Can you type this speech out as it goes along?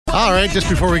All right, just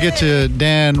before we get to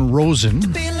Dan Rosen,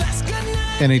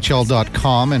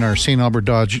 NHL.com, and our St. Albert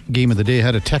Dodge game of the day, I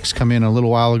had a text come in a little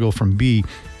while ago from B.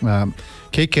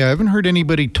 KK, I haven't heard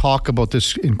anybody talk about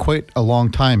this in quite a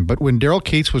long time, but when Daryl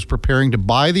Cates was preparing to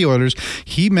buy the Oilers,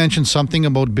 he mentioned something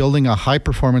about building a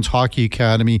high-performance hockey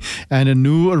academy and a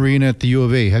new arena at the U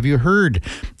of A. Have you heard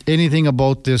anything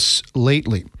about this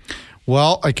lately?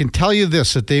 Well, I can tell you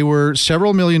this, that they were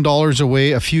several $1 million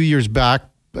away a few years back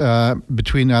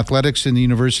between athletics and the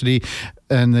university,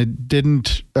 and they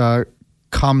didn't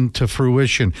come to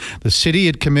fruition. The city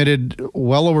had committed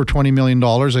well over $20 million,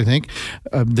 I think.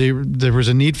 There was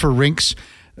a need for rinks.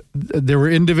 There were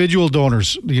individual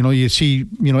donors. You see,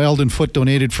 Eldon Foote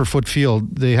donated for Foote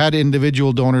Field. They had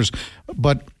individual donors,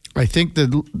 but I think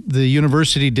that the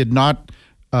university did not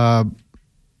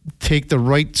take the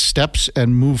right steps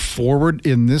and move forward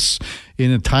in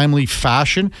a timely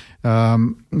fashion.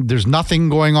 There's nothing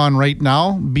going on right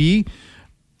now, B.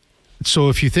 So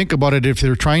if you think about it, if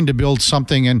they're trying to build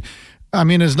something, and I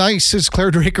mean, as nice as Claire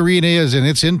Drake Arena is, and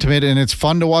it's intimate and it's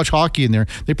fun to watch hockey in there,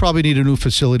 they probably need a new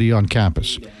facility on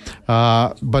campus.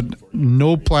 But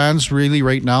no plans really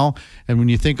right now. And when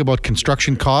you think about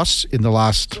construction costs in the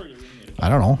last,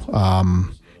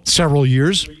 several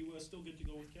years,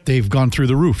 they've gone through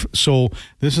the roof. So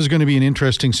this is going to be an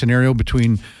interesting scenario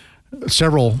between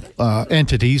several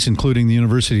entities, including the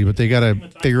university, but they got to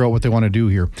figure out what they want to do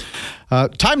here.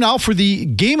 Time now for the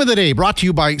game of the day, brought to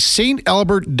you by St.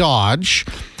 Albert Dodge.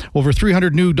 Over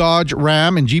 300 new Dodge,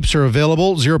 Ram, and Jeeps are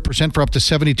available. 0% for up to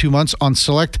 72 months on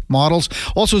select models.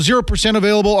 Also 0%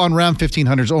 available on Ram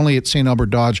 1500s, only at St.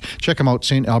 Albert Dodge. Check them out,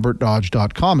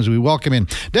 stalbertdodge.com, as we welcome in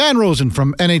Dan Rosen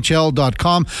from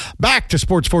NHL.com. Back to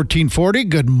Sports 1440.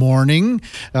 Good morning.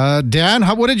 Dan,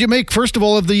 what did you make, first of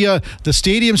all, of the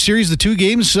Stadium Series, the two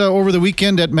games over the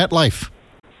weekend at MetLife?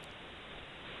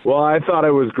 Well, I thought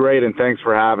it was great, and thanks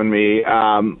for having me.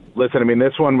 Listen, I mean,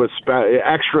 this one was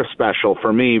extra special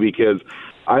for me because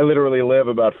I literally live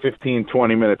about 15,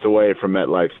 20 minutes away from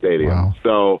MetLife Stadium. Wow.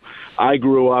 So I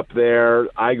grew up there.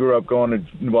 I grew up going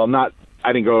to,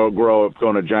 I didn't grow up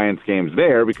going to Giants games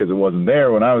there because it wasn't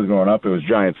there when I was growing up. It was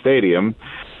Giant Stadium.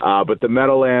 But the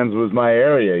Meadowlands was my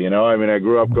area, I mean, I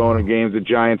grew up going to games at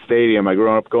Giant Stadium. I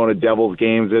grew up going to Devils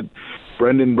games at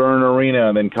Brendan Byrne Arena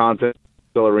and then Continental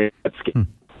Arena.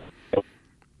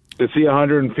 To see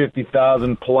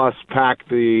 150,000 plus pack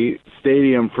the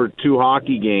stadium for two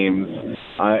hockey games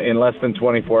in less than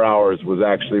 24 hours was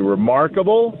actually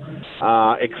remarkable,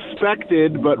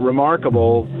 expected but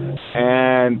remarkable,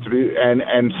 and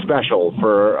special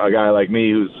for a guy like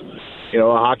me who's a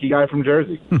hockey guy from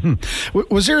Jersey.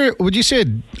 Was there, would you say,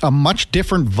 a much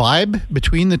different vibe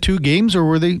between the two games, or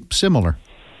were they similar?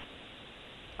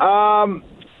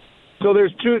 So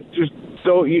there's two.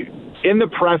 In the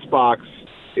press box,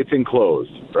 it's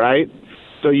enclosed, right?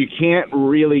 So you can't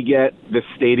really get the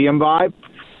stadium vibe,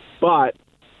 but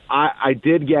I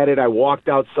did get it. I walked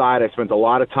outside. I spent a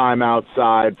lot of time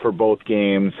outside for both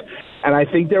games, and I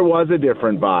think there was a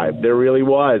different vibe. There really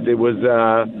was. It was.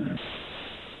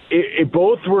 It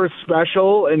both were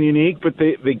special and unique, but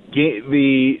the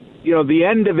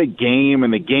end of the game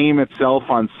and the game itself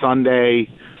on Sunday,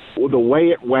 the way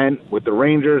it went with the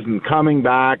Rangers and coming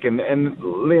back, and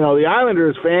the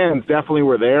Islanders fans definitely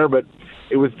were there, but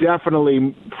it was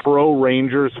definitely pro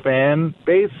Rangers fan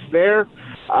base there.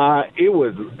 It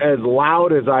was as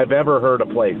loud as I've ever heard a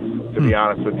place, to be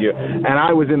honest with you. And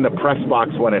I was in the press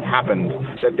box when it happened,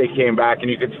 that they came back, and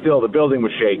you could still, the building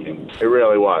was shaking. It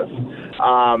really was.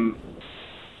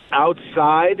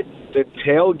 Outside, the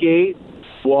tailgate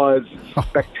was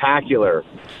spectacular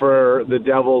for the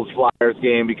Devils Flyers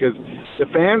game because the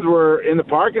fans were in the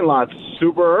parking lot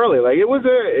super early. Like it was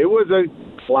a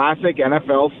classic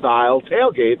NFL style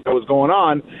tailgate that was going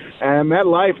on. And at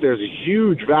MetLife, there's a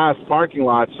huge, vast parking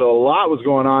lot, so a lot was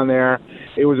going on there.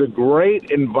 It was a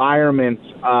great environment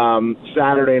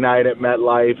Saturday night at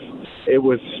MetLife. It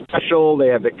was special. They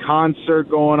had the concert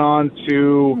going on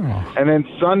too, and then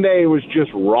Sunday was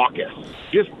just raucous,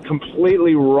 just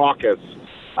completely raucous.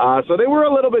 So they were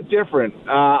a little bit different,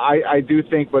 I do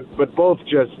think, but both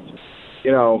just,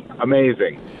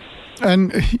 amazing.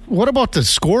 And what about the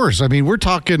scores? I mean, we're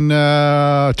talking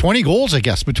 20 goals, I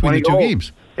guess, between the two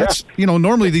games. That's,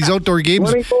 normally these outdoor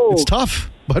games, it's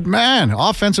tough. But, man,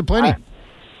 offensive plenty.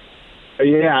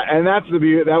 Yeah, and that's the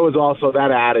beauty. That was also that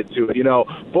added to it.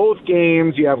 Both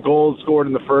games, you have goals scored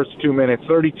in the first 2 minutes,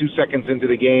 32 seconds into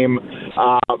the game,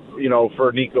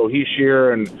 for Nico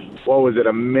Hischier, and what was it,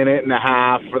 a minute and a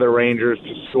half for the Rangers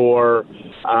to score.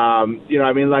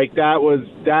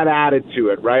 That added to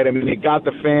it, right? I mean, you got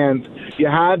the fans. You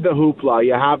had the hoopla.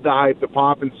 You have the hype, the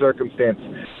pomp and circumstance.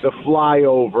 the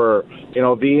flyover,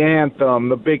 the anthem,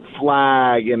 the big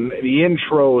flag, and the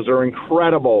intros are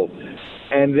incredible.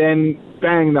 And then,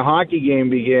 bang, the hockey game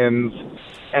begins,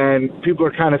 and people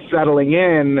are kind of settling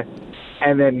in,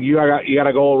 and then you got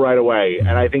a goal right away.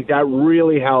 And I think that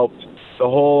really helped the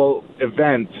whole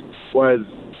event. Was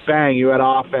bang, you had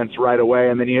offense right away,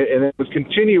 and then it was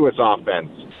continuous offense.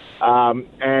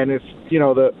 And it's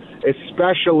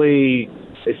especially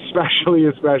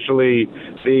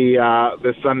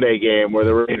the Sunday game where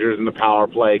the Rangers in the power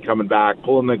play coming back,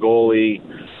 pulling the goalie,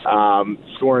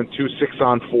 scoring 2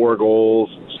 6-on-4 goals,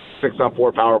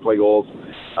 6-on-4 power play goals.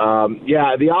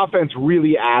 The offense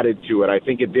really added to it. I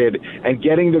think it did. And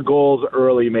getting the goals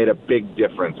early made a big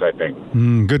difference, I think.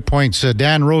 Good points.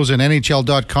 Dan Rosen,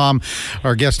 NHL.com,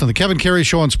 our guest on the Kevin Karius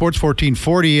Show on Sports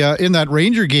 1440. In that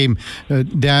Ranger game,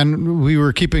 Dan, we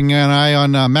were keeping an eye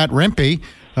on Matt Rempe,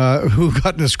 who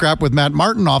got in a scrap with Matt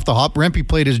Martin off the hop. Rempe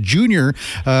played his junior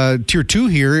Tier 2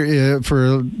 here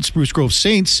for Spruce Grove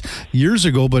Saints years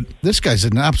ago, but this guy's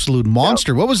an absolute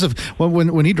monster. What was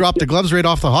when he dropped the gloves right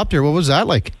off the hop there, what was that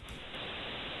like?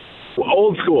 Well,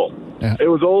 old school. Yeah. It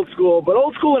was old school, but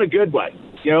old school in a good way.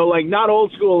 Not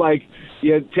old school like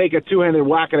you take a two-handed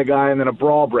whack at a guy and then a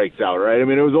brawl breaks out, right? I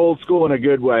mean, it was old school in a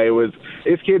good way. It was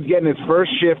this kid's getting his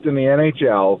first shift in the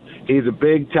NHL. He's a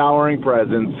big, towering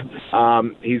presence.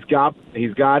 He's got, he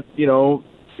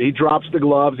drops the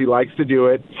gloves. He likes to do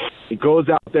it. He goes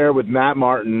out there with Matt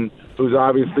Martin, who's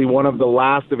obviously one of the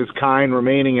last of his kind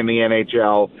remaining in the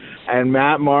NHL. And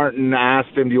Matt Martin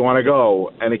asked him, "Do you want to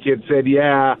go?" And the kid said,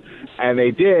 "Yeah." And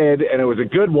they did, and it was a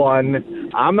good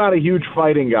one. I'm not a huge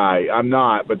fighting guy. I'm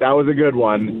not, but that was a good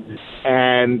one.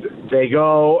 And they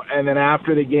go, and then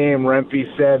after the game, Rempe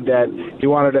said that he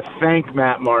wanted to thank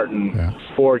Matt Martin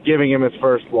for giving him his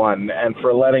first one and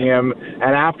for letting him.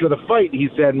 And after the fight,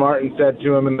 Martin said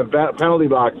to him in the penalty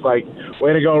box, like,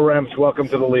 "Way to go, Remps, welcome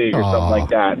to the league," or something like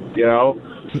that,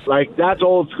 Like, that's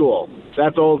old school.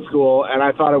 That's old school, and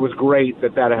I thought it was great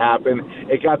that happened.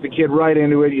 It got the kid right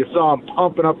into it. You saw him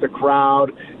pumping up the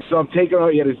crowd. You saw him taking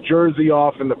out. He had his jersey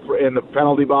off in the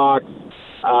penalty box.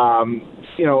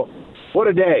 What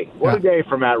a day! What a day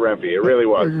for Matt Rempe. It really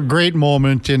was. Great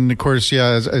moment, and of course,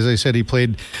 as I said, he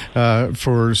played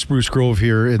for Spruce Grove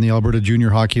here in the Alberta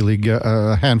Junior Hockey League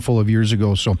a handful of years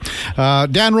ago. So,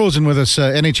 Dan Rosen with us,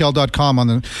 NHL.com on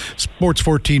the Sports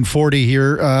 1440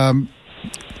 here.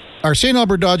 Our St.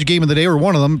 Albert Dodge game of the day, or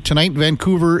one of them, tonight,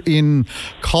 Vancouver in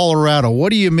Colorado. What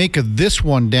do you make of this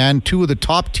one, Dan? Two of the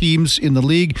top teams in the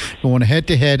league going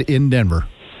head-to-head in Denver.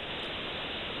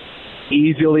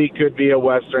 Easily could be a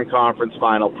Western Conference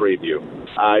final preview.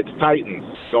 It's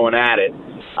Titans going at it.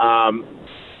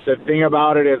 The thing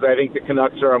about it is I think the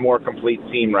Canucks are a more complete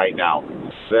team right now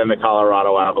than the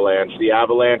Colorado Avalanche. The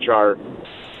Avalanche are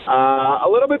a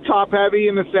little bit top-heavy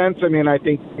in the sense. I mean, I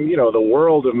think, the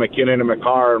world of McKinnon and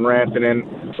McCarr and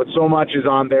Rantanen, but so much is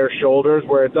on their shoulders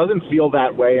where it doesn't feel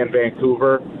that way in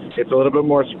Vancouver. It's a little bit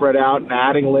more spread out, and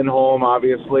adding Lindholm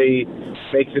obviously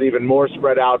makes it even more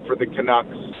spread out for the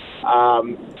Canucks.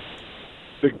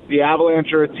 The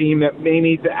Avalanche are a team that may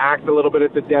need to act a little bit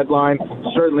at the deadline,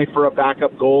 certainly for a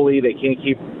backup goalie. They can't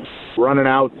keep running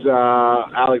out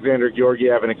Alexander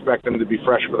Georgiev and expect them to be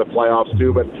fresh for the playoffs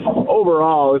too. But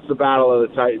overall, it's the battle of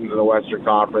the Titans in the Western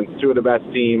Conference, two of the best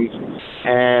teams,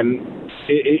 and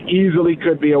it easily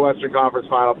could be a Western Conference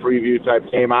final preview type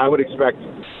game. I would expect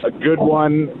a good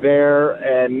one there,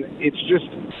 and I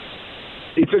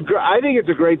think it's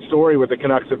a great story what the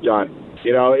Canucks have done.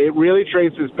 It really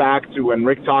traces back to when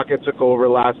Rick Tocchet took over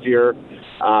last year.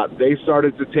 They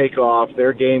started to take off.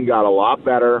 Their game got a lot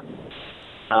better.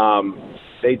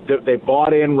 They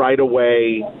bought in right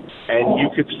away, and you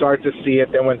could start to see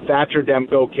it. Then when Thatcher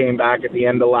Demko came back at the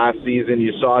end of last season,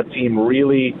 you saw a team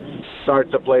really start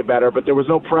to play better. But there was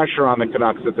no pressure on the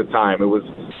Canucks at the time.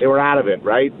 They were out of it,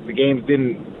 right? The games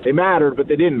they mattered, but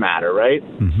they didn't matter, right?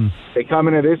 Mm-hmm. They come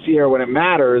into this year when it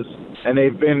matters, and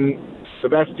they've been the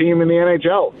best team in the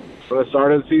NHL from the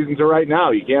start of the season to right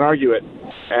now. You can't argue it.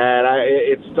 And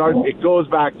it goes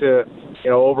back to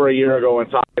over a year ago when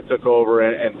Tocchet took over,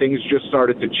 and things just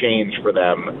started to change for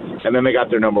them. And then they got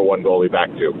their number one goalie back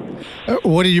too.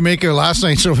 What did you make of last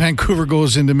night? So Vancouver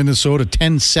goes into Minnesota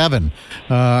 10-7.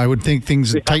 I would think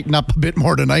things tighten up a bit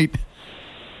more tonight.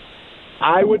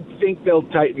 I would think they'll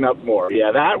tighten up more.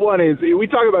 Yeah, that one is. We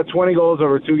talk about 20 goals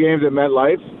over 2 games at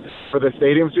MetLife for the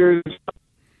Stadium Series.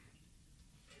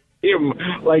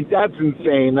 Like, that's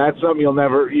insane. That's something you'll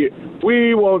never...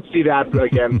 we won't see that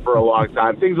again for a long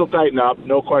time. Things will tighten up,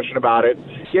 no question about it.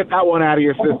 get that one out of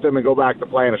your system and go back to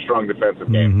playing a strong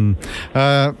defensive game.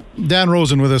 Dan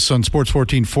Rosen with us on Sports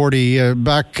 1440.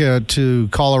 Back to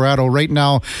Colorado. Right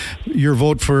now, your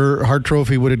vote for Hart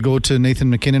Trophy, would it go to Nathan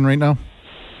MacKinnon right now?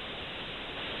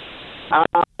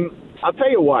 I'll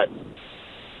tell you what.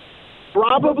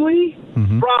 Probably.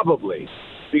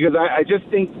 Because I just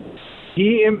think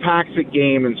he impacts a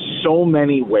game in so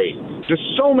many ways. Just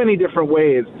so many different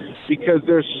ways. Because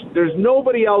there's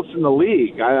nobody else in the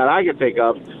league that I can think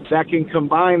of that can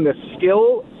combine the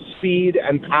skill, speed,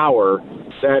 and power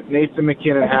that Nathan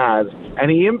MacKinnon has, and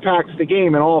he impacts the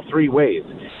game in all three ways.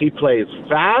 He plays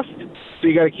fast, so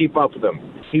you got to keep up with him.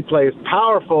 He plays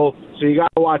powerful, so you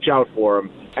got to watch out for him,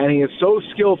 and he is so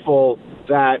skillful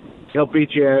that he'll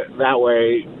beat you that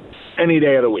way any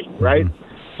day of the week, right?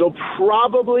 So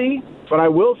probably, but I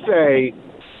will say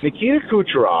Nikita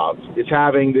Kucherov is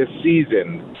having this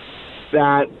season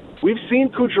that we've seen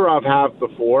Kucherov have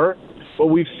before, but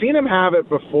we've seen him have it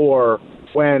before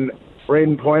when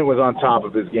Braden Point was on top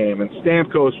of his game and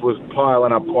Stamkos was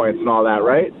piling up points and all that,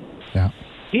 right? Yeah.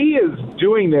 He is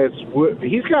doing this.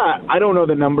 He's got, I don't know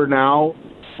the number now,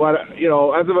 but,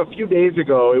 as of a few days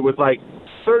ago, it was like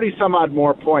 30-some-odd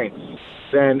more points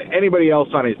than anybody else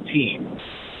on his team.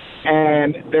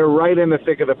 And they're right in the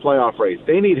thick of the playoff race.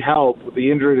 They need help.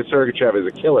 The injury to Sergachev is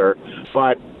a killer,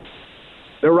 but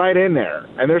they're right in there.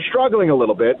 And they're struggling a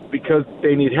little bit because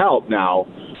they need help now.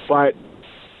 But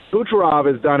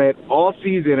Kucherov has done it all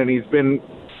season, and he's been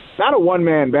not a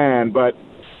one-man band, but,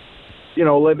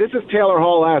 this is Taylor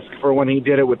Hall-esque for when he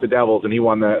did it with the Devils and he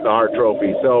won the Hart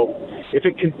Trophy. So if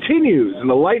it continues and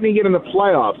the Lightning get in the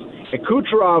playoffs and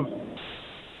Kucherov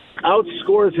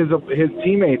outscores his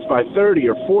teammates by 30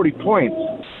 or 40 points,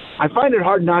 I find it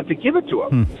hard not to give it to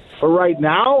him. But right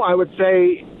now, I would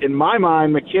say, in my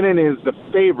mind, MacKinnon is the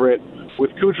favorite with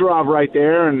Kucherov right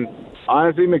there, and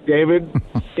honestly, McDavid,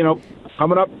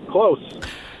 coming up close.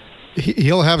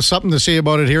 He'll have something to say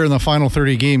about it here in the final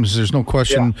 30 games. There's no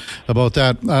question about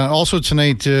that. Also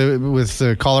tonight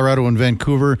with Colorado and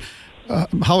Vancouver,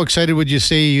 how excited would you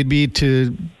say you'd be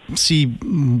to see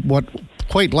what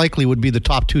quite likely would be the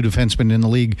top two defensemen in the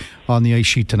league on the ice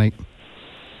sheet tonight?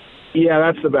 Yeah,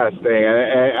 that's the best thing.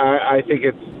 I think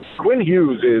it's Quinn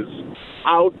Hughes is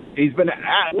out. He's been.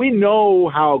 We know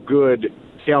how good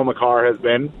Cale Makar has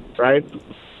been, right?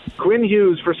 Quinn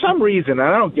Hughes, for some reason, and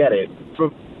I don't get it,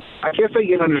 but I guess I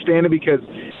can understand it because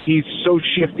he's so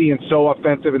shifty and so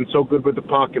offensive and so good with the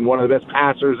puck and one of the best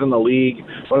passers in the league,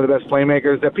 one of the best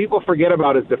playmakers, that people forget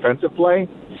about his defensive play.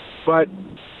 But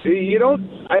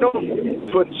I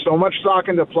don't put so much stock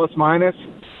into plus minus.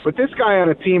 But this guy on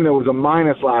a team that was a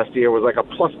minus last year was like a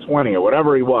plus 20 or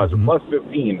whatever he was, a plus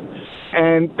 15.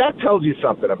 And that tells you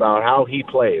something about how he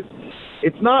plays.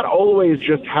 It's not always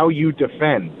just how you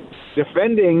defend.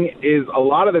 Defending is a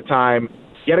lot of the time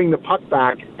getting the puck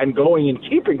back and going and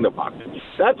keeping the puck.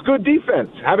 That's good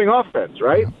defense, having offense,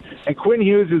 right? And Quinn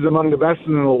Hughes is among the best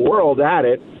in the world at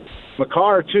it.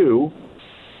 Makar, too.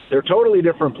 They're totally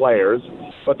different players,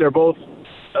 but they're both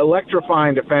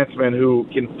electrifying defensemen who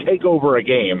can take over a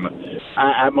game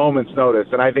at moment's notice.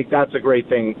 And I think that's a great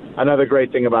thing. Another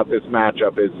great thing about this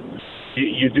matchup is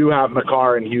you do have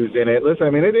Makar and Hughes in it. Listen,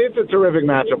 I mean, it's a terrific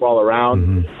matchup all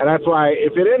around. And that's why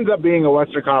if it ends up being a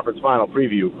Western Conference Final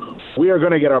preview, we are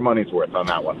going to get our money's worth on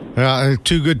that one.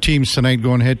 Two good teams tonight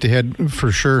going head-to-head for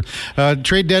sure.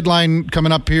 Trade deadline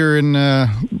coming up here in,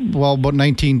 about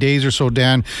 19 days or so,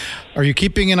 Dan. Are you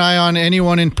keeping an eye on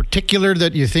anyone in particular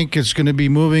that you think is going to be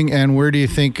moving, and where do you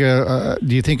think a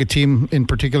team in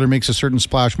particular makes a certain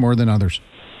splash more than others?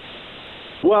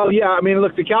 Well, yeah, I mean,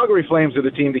 look, the Calgary Flames are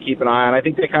the team to keep an eye on. I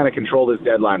think they kind of control this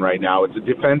deadline right now. It's a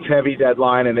defense-heavy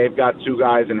deadline, and they've got two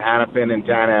guys in Hanifin and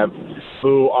Tanev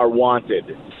who are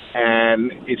wanted.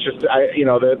 And it's just,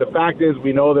 the fact is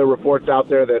we know there are reports out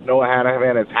there that Noah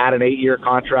Hanifin has had an 8-year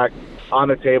contract on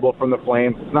the table from the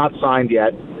Flames. It's not signed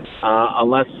yet,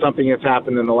 unless something has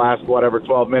happened in the last,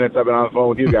 12 minutes I've been on the phone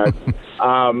with you guys.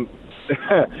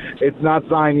 It's not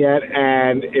signed yet,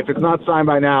 and if it's not signed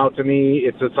by now, to me,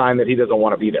 it's a sign that he doesn't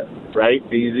want to be there, right?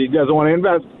 He doesn't want to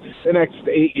invest the next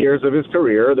 8 years of his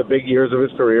career, the big years of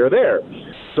his career there.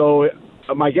 So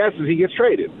my guess is he gets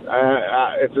traded.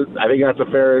 I think that's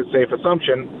a fair, safe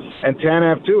assumption. And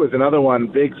Tanev, too, is another one,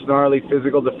 big, snarly,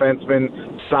 physical defenseman,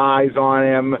 size on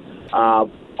him,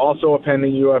 also a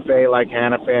pending UFA like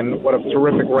Hanifin. What a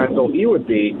terrific rental he would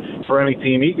be for any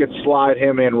team. He could slide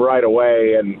him in right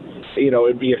away, and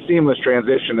it'd be a seamless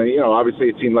transition. And, obviously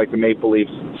a team like the Maple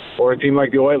Leafs or a team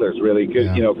like the Oilers really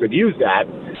could use that.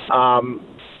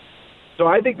 So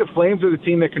I think the Flames are the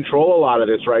team that control a lot of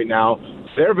this right now.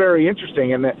 They're very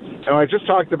interesting. And I just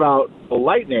talked about the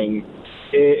Lightning.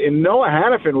 Noah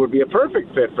Hannafin would be a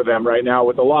perfect fit for them right now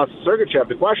with the loss of Sergachev.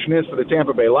 The question is for the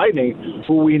Tampa Bay Lightning,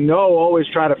 who we know always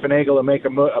try to finagle and make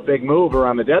a big move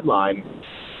around the deadline.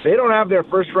 They don't have their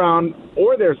first round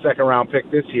or their second round pick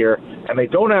this year, and they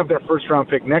don't have their first round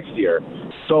pick next year.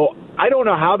 So I don't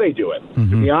know how they do it,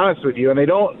 to be honest with you. And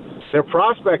their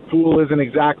prospect pool isn't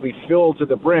exactly filled to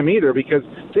the brim either, because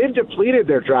they've depleted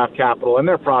their draft capital and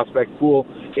their prospect pool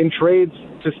in trades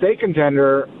to stay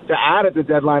contender to add at the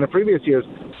deadline of previous years.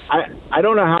 I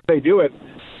don't know how they do it.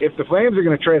 If the Flames are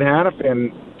going to trade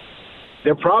Hannafin,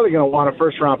 they're probably going to want a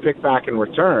first-round pick back in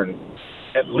return,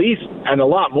 at least, and a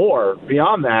lot more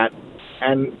beyond that.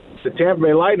 And the Tampa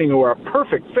Bay Lightning, who are a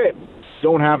perfect fit,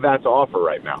 don't have that to offer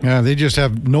right now. Yeah, they just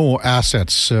have no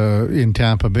assets in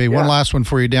Tampa Bay. Yeah. One last one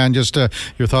for you, Dan. Just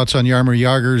your thoughts on Jaromir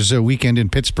Jagr's weekend in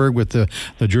Pittsburgh with the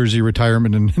jersey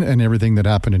retirement and everything that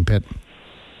happened in Pitt.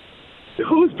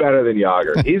 Who's better than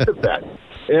Jagr? He's the best.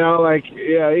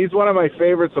 He's one of my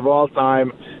favorites of all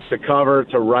time to cover,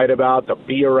 to write about, to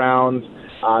be around.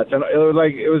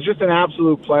 It was just an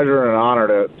absolute pleasure and an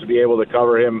honor to be able to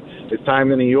cover him. His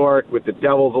time in New York with the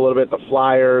Devils a little bit, the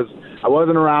Flyers. I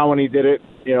wasn't around when he did it,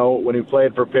 when he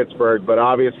played for Pittsburgh, but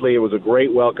obviously it was a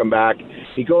great welcome back.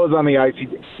 He goes on the ice.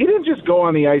 He didn't just go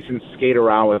on the ice and skate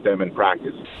around with them in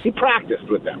practice. He practiced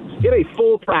with them. He had a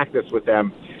full practice with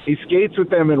them. He skates with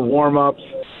them in warm-ups.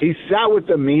 He sat with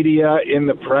the media in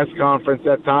the press conference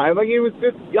that time.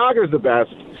 Jagr's the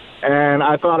best. And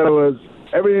I thought it was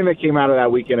everything that came out of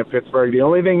that weekend in Pittsburgh. The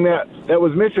only thing that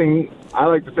was missing, I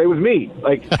like to say, was me.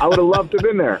 I would have loved to have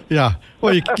been there. Yeah.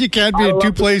 Well, you can't be in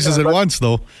two places at once,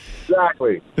 though.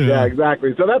 Exactly. Yeah,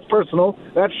 exactly. So that's personal.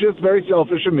 That's just very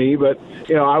selfish of me. But,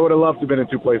 I would have loved to have been in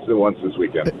two places at once this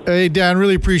weekend. Hey, Dan,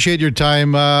 really appreciate your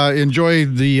time. Enjoy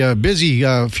the busy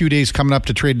few days coming up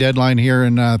to trade deadline here.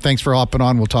 And thanks for hopping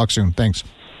on. We'll talk soon. Thanks.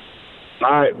 All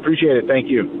right. Appreciate it.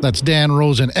 Thank you. That's Dan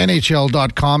Rosen,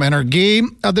 NHL.com. And our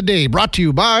game of the day brought to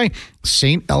you by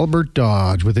St. Albert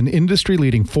Dodge with an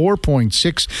industry-leading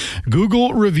 4.6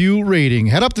 Google review rating.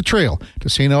 Head up the trail to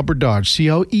St. Albert Dodge. See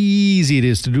how easy it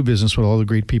is to do business with all the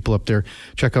great people up there.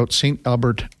 Check out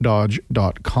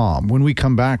stalbertdodge.com. When we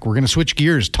come back, we're going to switch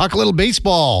gears, talk a little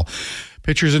baseball.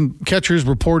 Pitchers and catchers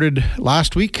reported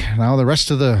last week. Now the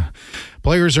rest of the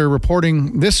players are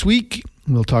reporting this week.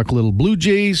 We'll talk a little Blue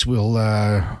Jays.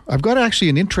 I've got actually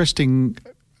an interesting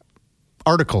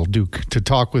article, Duke, to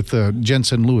talk with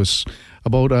Jensen Lewis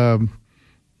about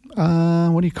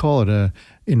what do you call it?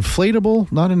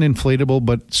 Inflatable, not an inflatable,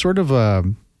 but sort of a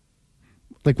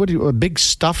big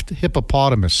stuffed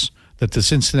hippopotamus that the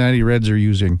Cincinnati Reds are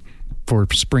using for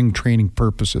spring training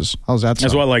purposes. How's that sound?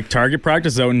 As what, like target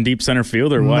practice out in deep center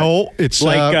field or what? No, it's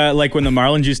like when the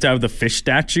Marlins used to have the fish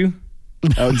statue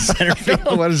out in center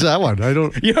field. What is that one? I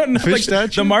don't. You don't know. Fish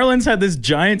statue? The Marlins had this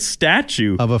giant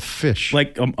statue of a fish,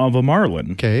 of a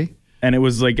marlin. Okay, and it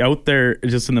was out there,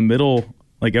 just in the middle,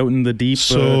 out in the deep.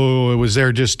 So it was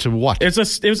there just to what?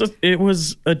 It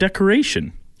was a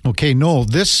decoration. Okay, no,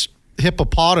 this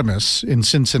hippopotamus in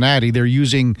Cincinnati they're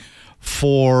using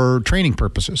for training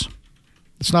purposes.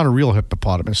 It's not a real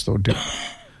hippopotamus, though, dude.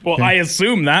 Well, okay. I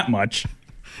assume that much.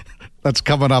 That's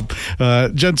coming up.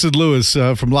 Jensen Lewis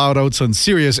from Loud Outs on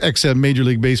Sirius XM Major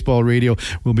League Baseball Radio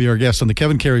will be our guest on the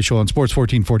Kevin Karius Show on Sports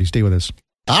 1440. Stay with us.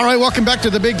 All right, welcome back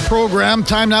to the big program.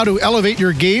 Time now to elevate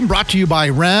your game, brought to you by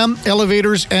Ram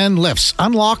Elevators and Lifts.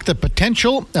 Unlock the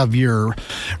potential of your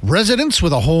residence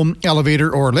with a home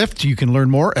elevator or lift. You can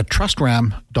learn more at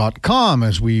trustram.com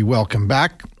as we welcome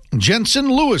back Jensen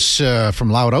Lewis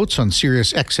from Loud Outs on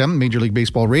Sirius XM Major League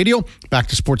Baseball Radio. Back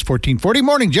to Sports 1440.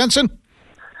 Morning, Jensen.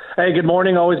 Hey, good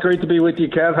morning. Always great to be with you,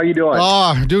 Kev. How you doing?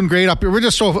 Oh, doing great up here.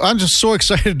 I'm just so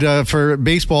excited for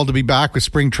baseball to be back with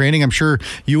spring training. I'm sure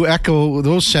you echo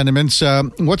those sentiments.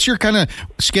 What's your kind of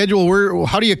schedule?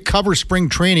 How do you cover spring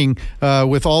training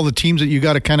with all the teams that you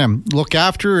got to kind of look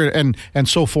after and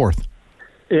so forth?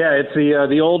 Yeah, it's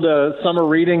the old summer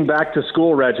reading back to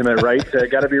school regiment, right?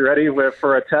 Got to be ready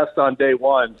for a test on day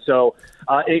one. So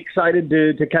excited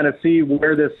to kind of see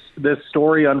where this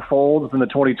story unfolds in the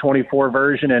 2024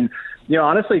 version. And,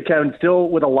 honestly, Kevin, still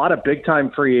with a lot of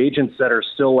big-time free agents that are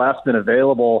still left and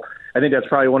available, I think that's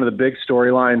probably one of the big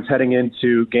storylines heading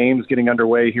into games getting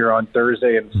underway here on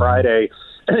Thursday and Friday.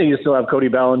 You still have Cody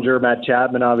Bellinger, Matt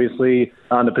Chapman, obviously,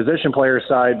 on the position player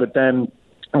side, but then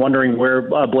wondering where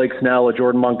Blake Snell or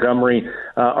Jordan Montgomery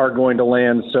are going to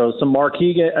land. So some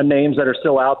marquee names that are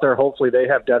still out there. Hopefully they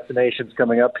have destinations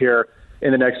coming up here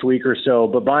in the next week or so.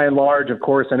 But by and large, of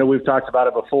course, I know we've talked about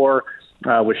it before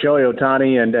with Shohei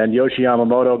Ohtani and Yoshi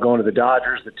Yamamoto going to the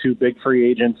Dodgers, the two big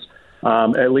free agents,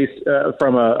 at least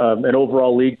from an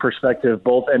overall league perspective,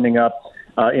 both ending up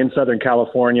in Southern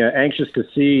California. Anxious to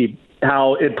see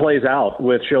how it plays out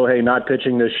with Shohei not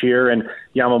pitching this year and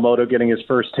Yamamoto getting his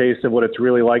first taste of what it's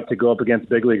really like to go up against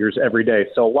big leaguers every day.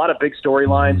 So a lot of big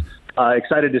storylines.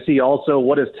 Excited to see also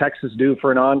what does Texas do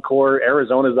for an encore.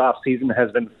 Arizona's offseason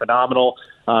has been phenomenal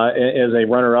as a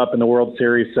runner-up in the World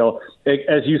Series. So,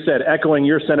 as you said, echoing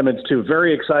your sentiments too,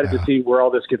 very excited to see where all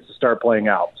this gets to start playing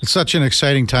out. It's such an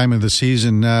exciting time of the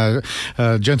season.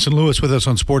 Jensen Lewis with us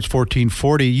on Sports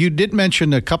 1440. You did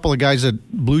mention a couple of guys that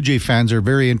Blue Jay fans are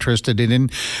very interested in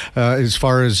as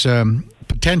far as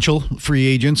potential free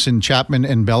agents in Chapman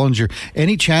and Bellinger.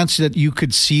 Any chance that you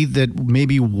could see that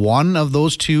maybe one of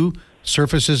those two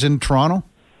surfaces in Toronto?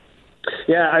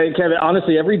 Yeah, Kevin,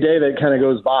 honestly, every day that kind of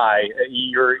goes by,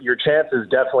 your chances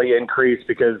definitely increase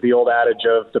because the old adage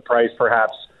of the price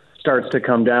perhaps starts to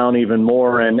come down even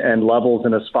more and levels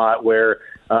in a spot where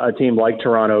a team like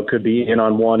Toronto could be in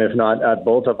on one, if not at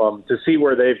both of them. To see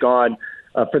where they've gone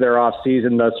for their off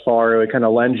season thus far, it kind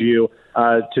of lends you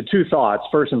to two thoughts.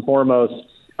 First and foremost,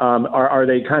 are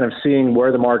they kind of seeing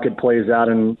where the market plays out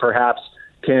and perhaps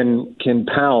can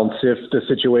pounce if the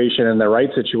situation and the right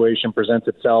situation presents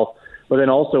itself? But then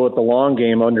also with the long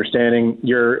game, understanding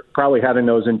you're probably having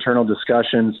those internal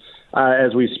discussions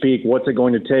as we speak. What's it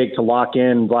going to take to lock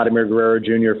in Vladimir Guerrero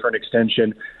Jr. for an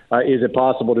extension? Is it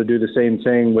possible to do the same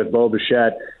thing with Bo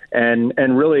Bichette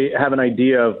and really have an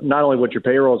idea of not only what your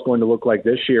payroll is going to look like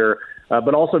this year,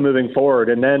 but also moving forward?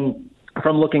 And then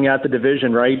from looking at the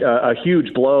division, right, a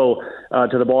huge blow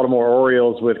to the Baltimore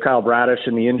Orioles with Kyle Bradish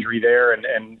and the injury there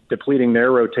and depleting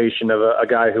their rotation of a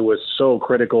guy who was so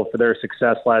critical for their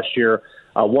success last year.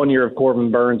 1 year of Corbin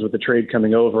Burns with the trade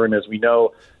coming over, and as we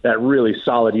know, that really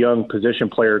solid young position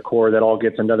player core that all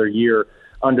gets another year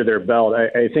under their belt.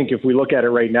 I think if we look at it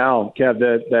right now, Kev,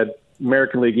 that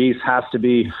American League East has to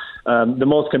be the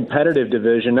most competitive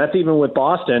division. That's even with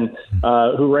Boston,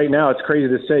 who right now, it's crazy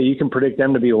to say, you can predict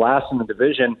them to be last in the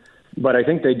division, but I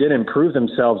think they did improve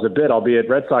themselves a bit, albeit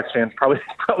Red Sox fans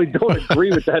probably don't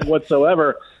agree with that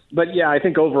whatsoever. But yeah, I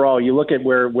think overall, you look at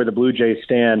where the Blue Jays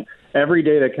stand, every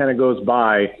day that kind of goes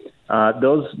by,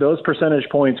 those percentage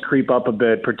points creep up a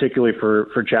bit, particularly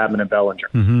for Chapman and Bellinger.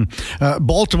 Mm-hmm.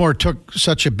 Baltimore took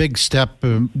such a big step,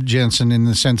 Jensen, in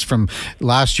the sense from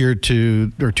last year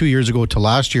or 2 years ago to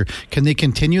last year. Can they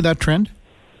continue that trend?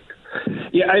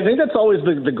 Yeah, I think that's always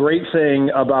the great thing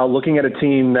about looking at a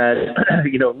team that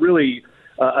really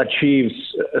achieves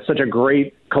such a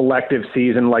great collective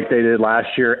season like they did last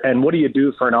year. And what do you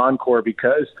do for an encore?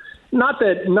 Because Not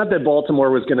that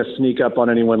Baltimore was going to sneak up on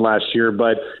anyone last year,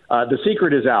 but the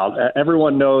secret is out.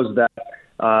 Everyone knows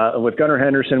that with Gunnar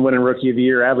Henderson winning Rookie of the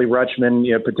Year, Adley Rutschman,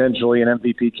 potentially an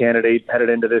MVP candidate headed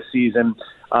into this season,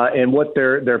 and what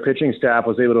their pitching staff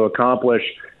was able to accomplish,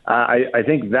 I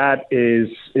think that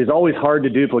is always hard to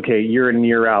duplicate year in and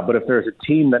year out. But if there's a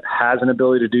team that has an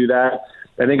ability to do that,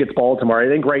 I think it's Baltimore. I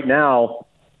think right now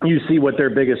you see what their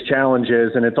biggest challenge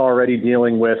is, and it's already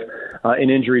dealing with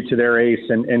an injury to their ace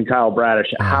and Kyle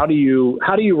Bradish. How do you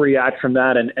react from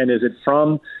that? And is it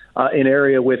from an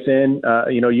area within?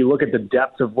 You look at the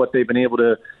depth of what they've been able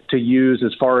to use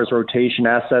as far as rotation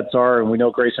assets are, and we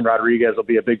know Grayson Rodriguez will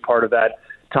be a big part of that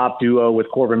top duo with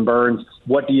Corbin Burns.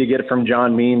 What do you get from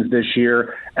John Means this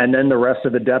year? And then the rest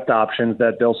of the depth options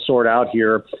that they'll sort out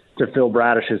here to fill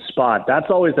Bradish's spot. That's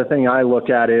always the thing I look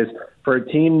at is for a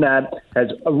team that has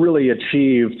really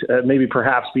achieved maybe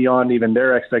perhaps beyond even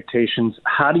their expectations,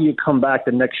 how do you come back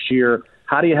the next year?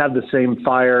 How do you have the same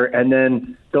fire? And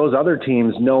then those other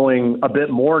teams knowing a bit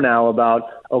more now about,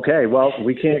 okay, well,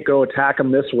 we can't go attack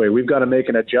them this way. We've got to make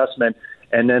an adjustment.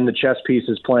 And then the chess piece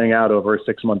is playing out over a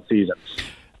 6-month season.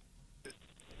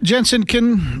 Jensen,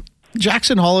 can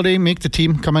Jackson Holliday make the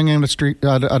team coming out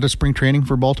of spring training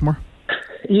for Baltimore?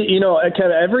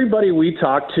 Kevin, everybody we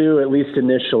talk to, at least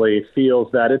initially,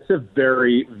 feels that it's a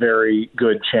very, very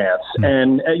good chance.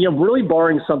 And, really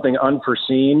barring something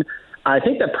unforeseen, I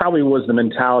think that probably was the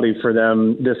mentality for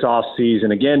them this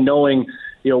offseason. Again, knowing,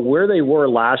 where they were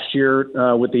last year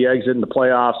with the exit in the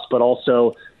playoffs, but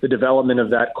also the development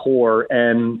of that core.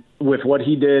 And with what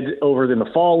he did over in the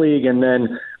fall league and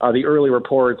then the early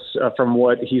reports from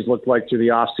what he's looked like through the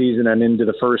offseason and into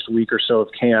the first week or so of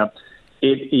camp,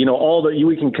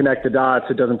 we can connect the dots.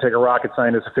 It doesn't take a rocket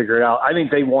scientist to figure it out. I think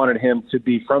they wanted him to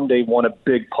be from day one a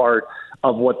big part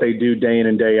of what they do day in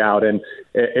and day out. And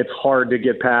it's hard to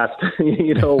get past,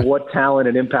 what talent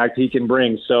and impact he can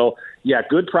bring. So yeah,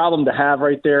 good problem to have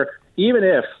right there. Even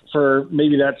if for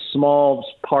maybe that small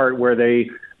part where they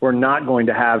were not going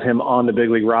to have him on the big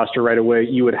league roster right away,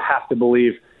 you would have to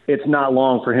believe it's not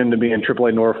long for him to be in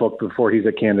AAA Norfolk before he's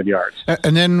at Camden Yards.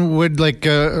 And then would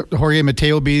Jorge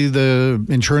Mateo be the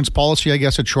insurance policy, I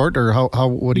guess, at short, or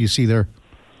what do you see there?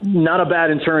 Not a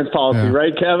bad insurance policy,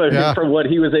 right, Kevin? Yeah. For what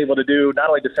he was able to do, not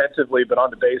only defensively, but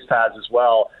on the base paths as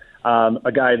well.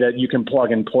 A guy that you can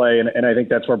plug and play, and I think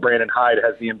that's where Brandon Hyde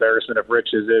has the embarrassment of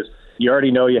riches is you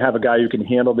already know you have a guy who can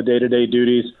handle the day-to-day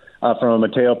duties from a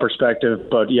Mateo perspective.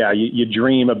 But, yeah, you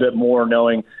dream a bit more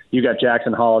knowing you got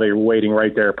Jackson Holliday waiting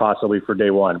right there possibly for day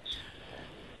one.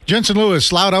 Jensen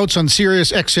Lewis, Loud Outs on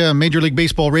Sirius XM, Major League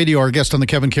Baseball Radio, our guest on the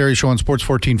Kevin Karius Show on Sports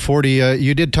 1440.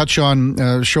 You did touch on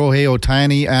Shohei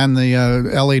Ohtani and the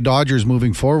LA Dodgers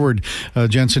moving forward,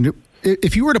 Jensen.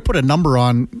 If you were to put a number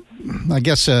on, I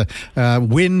guess,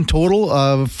 win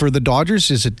total for the Dodgers,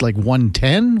 is it like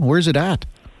 110? Where's it at?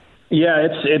 Yeah,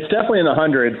 it's definitely in the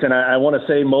hundreds, and I want to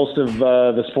say most of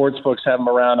the sports books have them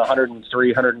around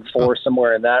 103, 104,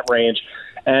 somewhere in that range.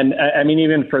 And, I mean,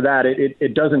 even for that,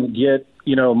 it doesn't get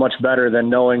much better than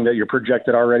knowing that you're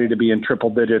projected already to be in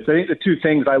triple digits. I think the two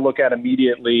things I look at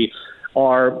immediately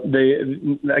are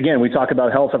again, we talk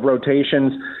about health of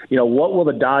rotations. What will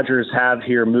the Dodgers have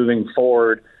here moving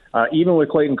forward? Even with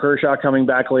Clayton Kershaw coming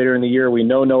back later in the year, we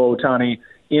know no Ohtani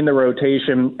in the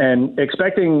rotation and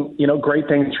expecting, great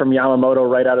things from Yamamoto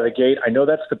right out of the gate. I know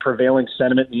that's the prevailing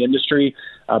sentiment in the industry,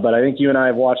 but I think you and I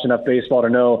have watched enough baseball to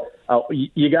know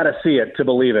you got to see it to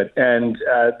believe it. And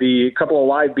the couple of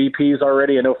live BPs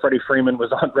already, I know Freddie Freeman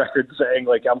was on record saying,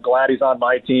 I'm glad he's on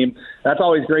my team. That's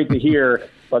always great to hear.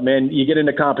 But, man, you get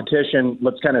into competition,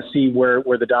 let's kind of see where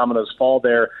the dominoes fall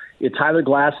there. It's Tyler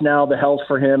Glass now. The health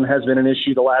for him has been an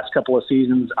issue the last couple of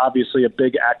seasons. Obviously a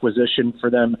big acquisition for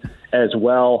them as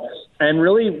well. And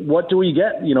really, what do we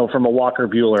get, from a Walker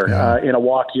Buehler in a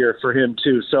walk year for him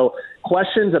too? So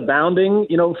questions abounding,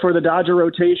 for the Dodger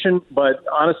rotation. But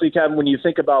honestly, Kevin, when you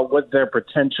think about what their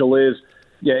potential is,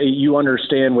 yeah, you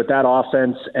understand with that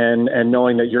offense and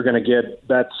knowing that you're going to get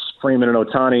Betts, Freeman, and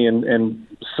Ohtani in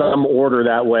some order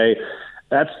that way.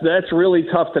 That's really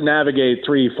tough to navigate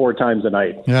 3-4 times a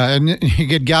night. Yeah, and you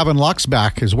get Gavin Lux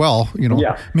back as well.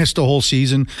 Missed the whole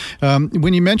season.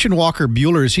 When you mentioned Walker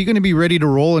Buehler, is he going to be ready to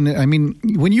roll? And I mean,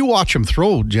 when you watch him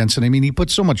throw, Jensen, I mean, he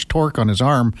puts so much torque on his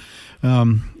arm.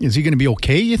 Is he going to be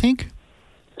okay, you think?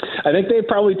 I think they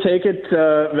probably take it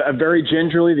very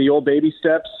gingerly, the old baby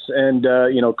steps, and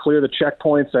clear the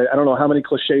checkpoints. I don't know how many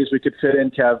cliches we could fit in,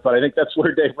 Kev, but I think that's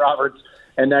where Dave Roberts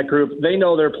and that group, they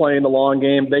know they're playing the long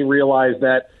game. They realize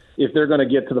that if they're going to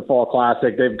get to the Fall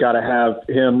Classic, they've got to have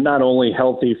him not only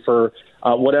healthy for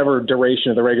whatever duration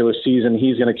of the regular season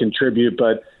he's going to contribute,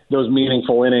 but those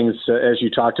meaningful innings, as you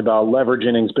talked about, leverage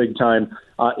innings big time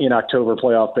in October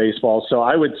playoff baseball. So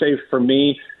I would say for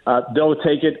me, they'll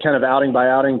take it kind of outing by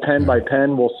outing, pen by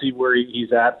pen. We'll see where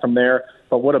he's at from there.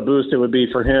 But what a boost it would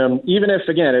be for him, even if,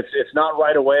 again, it's not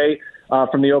right away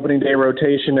from the opening day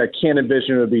rotation. I can't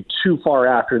envision it would be too far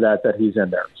after that he's in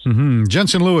there. Mm-hmm.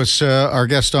 Jensen Lewis, our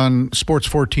guest on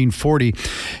Sports 1440.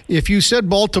 If you said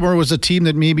Baltimore was a team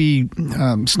that maybe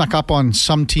snuck up on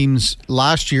some teams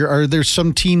last year, are there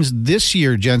some teams this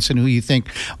year, Jensen, who you think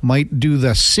might do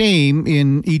the same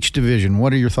in each division?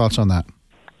 What are your thoughts on that?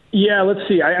 Yeah, let's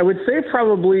see. I would say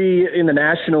probably in the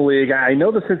National League, I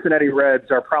know the Cincinnati Reds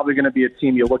are probably going to be a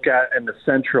team you look at in the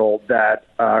Central that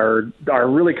are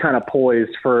really kind of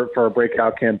poised for a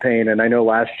breakout campaign. And I know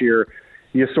last year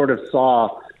you sort of saw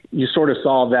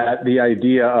that the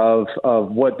idea of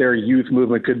what their youth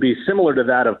movement could be similar to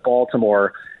that of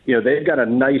Baltimore. They've got a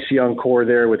nice young core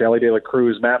there with Ellie De La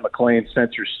Cruz, Matt McClain,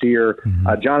 Spencer Steer,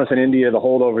 Jonathan India, the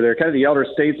holdover there, kind of the elder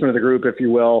statesman of the group, if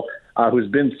you will, who's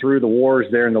been through the wars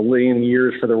there in the lean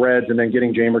years for the Reds, and then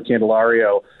getting Jeimer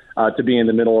Candelario to be in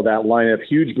the middle of that lineup.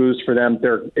 Huge boost for them.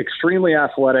 They're extremely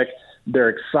athletic. They're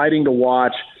exciting to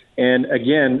watch. And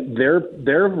again,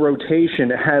 their rotation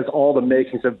has all the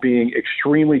makings of being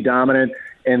extremely dominant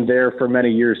and there for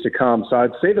many years to come. So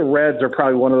I'd say the Reds are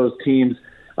probably one of those teams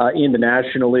in the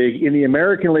National League. In the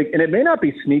American League, and it may not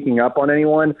be sneaking up on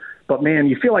anyone, but, man,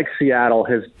 you feel like Seattle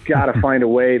has got to find a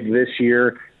way this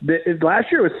year.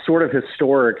 Last year was sort of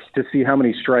historic to see how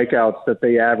many strikeouts that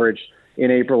they averaged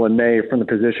in April and May from the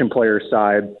position player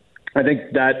side. I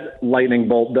think that lightning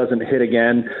bolt doesn't hit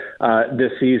again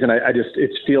this season.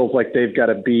 It feels like they've got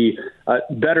to be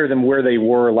better than where they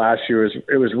were last year.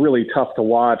 It was really tough to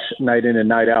watch night in and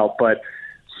night out, but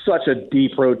such a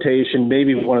deep rotation,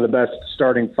 maybe one of the best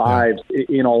starting fives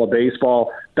in all of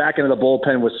baseball. Back into the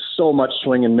bullpen with so much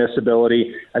swing and miss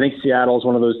ability. I think Seattle is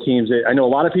one of those teams that I know a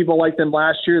lot of people liked them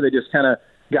last year. They just kind of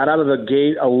got out of the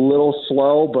gate a little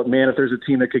slow, but man, if there's a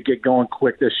team that could get going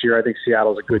quick this year, I think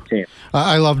Seattle's a good team.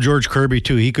 I love George Kirby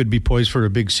too. He could be poised for a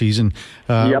big season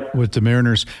with the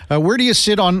Mariners. Where do you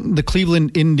sit on the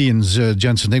Cleveland Indians,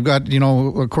 Jensen? They've got,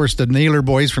 of course, the Naylor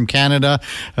boys from Canada,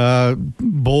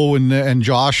 Bo and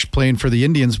Josh playing for the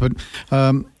Indians, but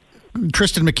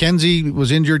Tristan McKenzie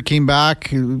was injured, came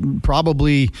back.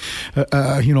 Probably,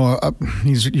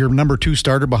 he's your number 2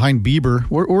 starter behind Bieber.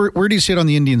 Where do you sit on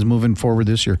the Indians moving forward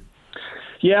this year?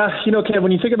 Yeah, Ken,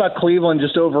 when you think about Cleveland,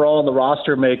 just overall in the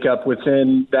roster makeup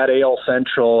within that AL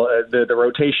Central, the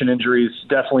rotation injuries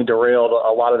definitely derailed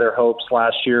a lot of their hopes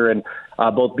last year, and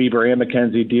both Bieber and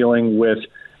McKenzie dealing with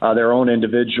their own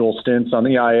individual stints on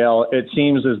the IL. It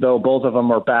seems as though both of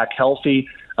them are back healthy.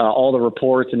 All the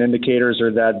reports and indicators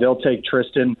are that they'll take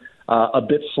Tristan a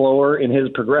bit slower in his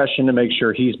progression to make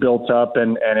sure he's built up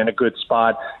and in a good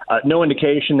spot. No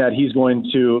indication that he's going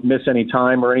to miss any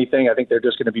time or anything. I think they're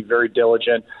just going to be very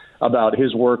diligent about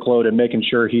his workload and making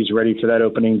sure he's ready for that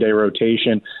opening day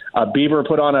rotation. Bieber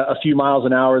put on a few miles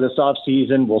an hour this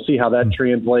offseason. We'll see how that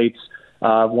translates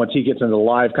once he gets into the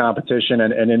live competition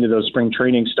and into those spring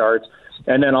training starts.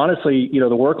 And then, honestly, the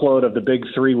workload of the big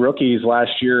 3 rookies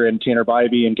last year in Tanner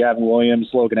Bybee and Gavin Williams,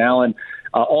 Logan Allen,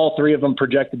 all 3 of them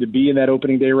projected to be in that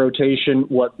opening day rotation.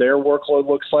 What their workload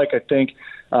looks like, I think,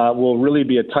 will really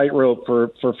be a tightrope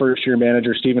for first-year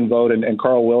manager Stephen Vogt and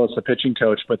Carl Willis, the pitching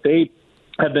coach. But they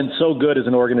have been so good as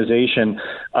an organization,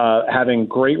 having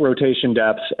great rotation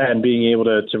depth and being able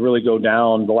to really go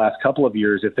down the last couple of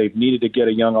years. If they've needed to get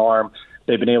a young arm,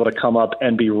 they've been able to come up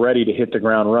and be ready to hit the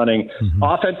ground running. Mm-hmm.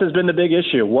 Offense has been the big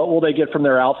issue. What will they get from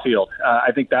their outfield?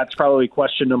 I think that's probably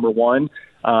question number 1.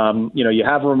 You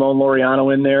have Ramon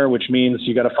Laureano in there, which means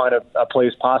you got to find a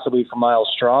place possibly for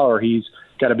Miles Straw, or he's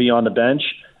got to be on the bench.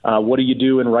 What do you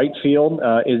do in right field?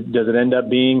 Does it end up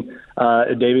being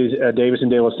Davis and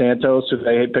De Los Santos, who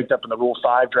they picked up in the Rule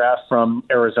 5 draft from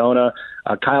Arizona?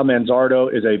 Kyle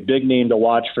Manzardo is a big name to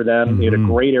watch for them. Mm-hmm. He had a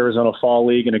great Arizona Fall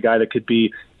League and a guy that could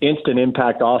be instant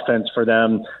impact offense for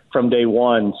them from day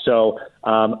one. So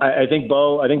I think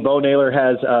Bo Naylor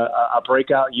has a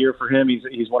breakout year for him.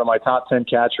 He's one of my top 10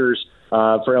 catchers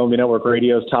for MLB Network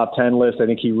Radio's top 10 list. I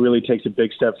think he really takes a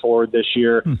big step forward this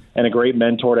year and a great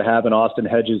mentor to have in Austin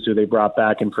Hedges, who they brought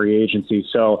back in free agency.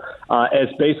 So as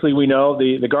basically we know,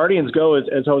 the Guardians go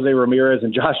as Jose Ramirez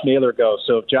and Josh Naylor go.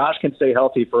 So if Josh can stay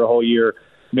healthy for a whole year,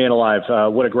 man alive,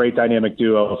 what a great dynamic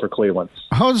duo for Cleveland.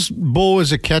 How's Bo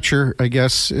as a catcher, I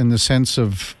guess, in the sense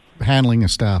of handling a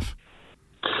staff?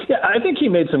 Yeah, I think he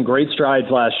made some great strides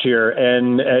last year.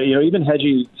 And, even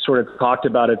Hedgie sort of talked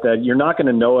about it, that you're not going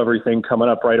to know everything coming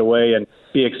up right away and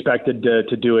be expected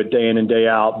to do it day in and day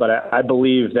out. But I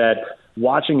believe that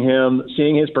watching him,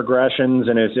 seeing his progressions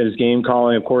and his game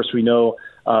calling, of course, we know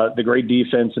the great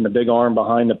defense and the big arm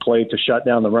behind the plate to shut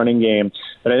down the running game.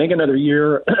 But I think another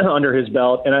year under his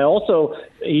belt. And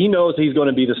he knows he's going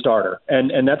to be the starter.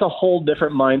 And that's a whole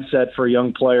different mindset for a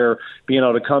young player, being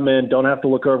able to come in, don't have to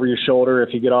look over your shoulder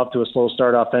if you get off to a slow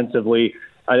start offensively.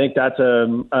 I think that's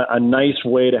a nice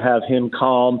way to have him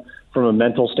calm from a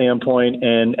mental standpoint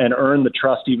and earn the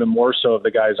trust even more so of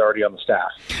the guys already on the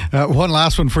staff. One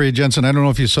last one for you, Jensen. I don't know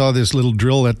if you saw this little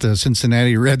drill at the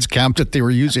Cincinnati Reds camp that they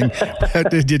were using.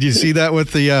 Did you see that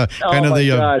with the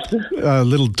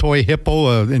little toy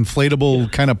hippo,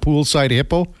 inflatable kind of poolside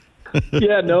hippo?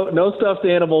 Yeah, no stuffed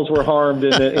animals were harmed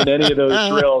in any of those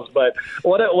drills. But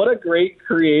what a great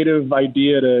creative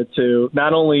idea to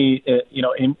not only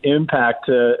impact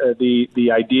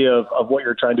the idea of what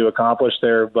you're trying to accomplish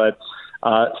there, but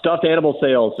stuffed animal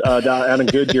sales down in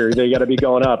Goodyear, they got to be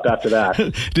going up after that.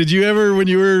 Did you ever, when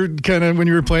you were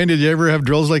playing, did you ever have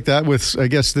drills like that? With, I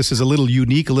guess this is a little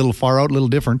unique, a little far out, a little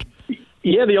different.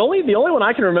 Yeah, the only one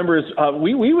I can remember is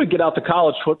we would get out to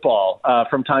college football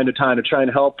from time to time to try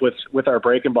and help with our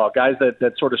breaking ball. Guys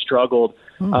that sort of struggled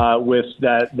with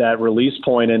that release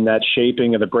point and that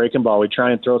shaping of the breaking ball. We'd try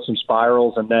and throw some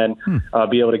spirals and then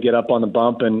be able to get up on the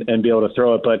bump and be able to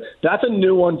throw it. But that's a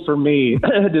new one for me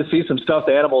to see some stuffed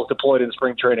animals deployed in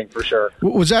spring training for sure.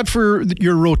 Was that for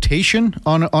your rotation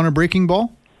on a breaking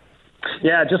ball?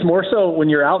 Yeah, just more so when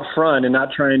you're out front and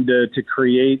not trying to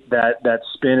create that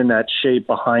spin and that shape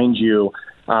behind you,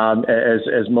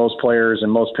 as most players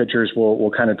and most pitchers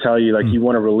will kind of tell you, like you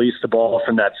want to release the ball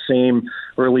from that same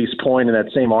release point and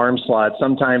that same arm slot.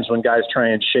 Sometimes when guys try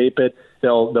and shape it,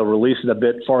 they'll release it a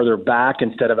bit farther back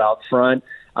instead of out front.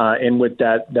 And with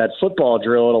that football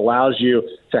drill, it allows you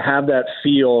to have that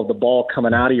feel of the ball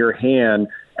coming out of your hand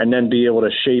and then be able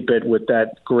to shape it with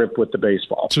that grip with the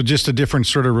baseball. So just a different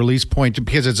sort of release point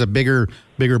because it's a bigger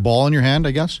ball in your hand,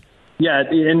 I guess? Yeah,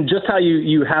 and just how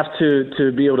you have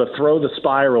to be able to throw the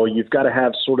spiral, you've got to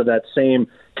have sort of that same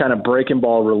kind of breaking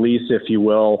ball release, if you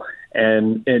will.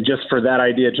 And just for that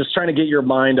idea, just trying to get your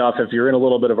mind off if you're in a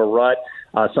little bit of a rut.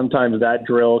 Sometimes that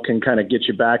drill can kind of get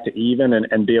you back to even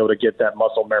and be able to get that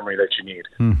muscle memory that you need.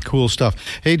 Cool stuff.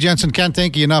 Hey, Jensen, can't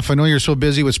thank you enough. I know you're so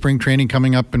busy with spring training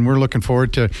coming up, and we're looking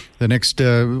forward to the next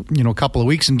couple of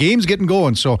weeks and games getting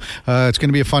going. So it's going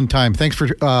to be a fun time. Thanks for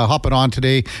hopping on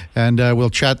today, and we'll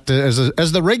chat as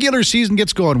the regular season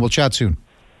gets going. We'll chat soon.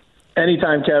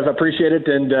 Anytime, Kev. Appreciate it,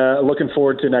 and looking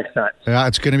forward to next time. Yeah,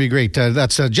 it's going to be great.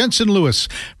 That's Jensen Lewis,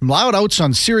 Loud Outs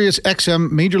on Sirius XM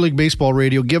Major League Baseball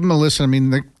Radio. Give him a listen. I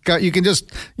mean, the guy, you can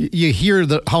you hear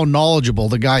how knowledgeable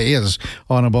the guy is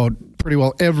on about pretty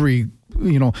well every.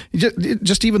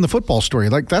 Just even the football story.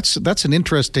 Like that's an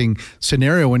interesting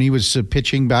scenario when he was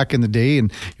pitching back in the day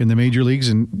and in the major leagues,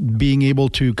 and being able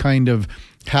to kind of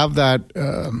have that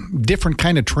different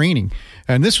kind of training.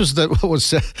 And this was what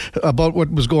was about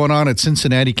what was going on at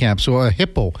Cincinnati camp. So a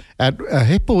hippo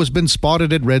has been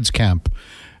spotted at Reds camp.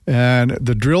 And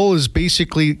the drill is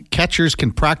basically catchers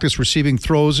can practice receiving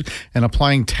throws and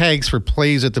applying tags for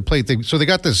plays at the plate. So they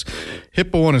got this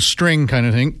hippo on a string kind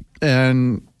of thing.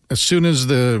 And as soon as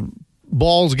the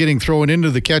ball's getting thrown into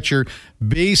the catcher,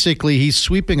 basically he's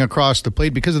sweeping across the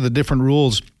plate because of the different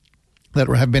rules that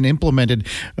have been implemented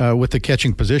with the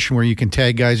catching position, where you can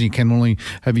tag guys and you can only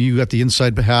have you got the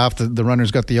inside half, the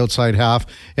runner's got the outside half.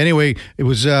 Anyway, it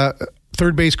was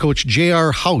third base coach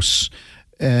J.R. House.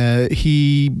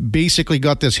 He basically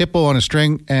got this hippo on a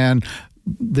string, and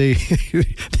they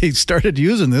started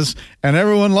using this, and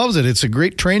everyone loves it. It's a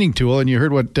great training tool, and you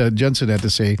heard what Jensen had to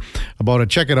say about it.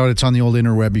 Check it out. It's on the old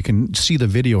interweb. You can see the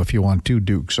video if you want to,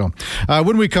 Duke. So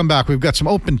when we come back, we've got some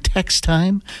open text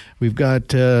time. We've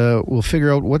got we'll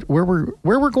figure out where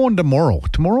we're going tomorrow.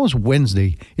 Tomorrow is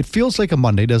Wednesday. It feels like a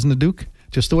Monday, doesn't it, Duke?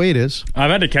 Just the way it is.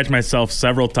 I've had to catch myself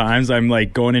several times. I'm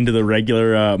like going into the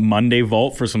regular Monday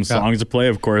vault for some songs to play.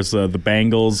 Of course, the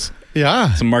Bangles.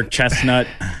 Yeah. Some Mark Chestnut.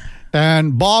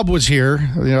 And Bob was here,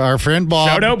 our friend Bob.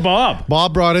 Shout out Bob.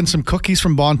 Bob brought in some cookies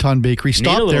from Bonton Bakery. Need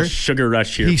a little sugar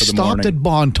rush here for the morning. He stopped at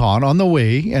Bonton on the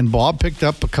way, and Bob picked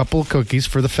up a couple of cookies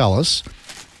for the fellas.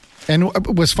 And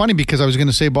it was funny because I was going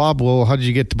to say, Bob, well, how did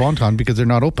you get to Bonton? Because they're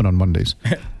not open on Mondays.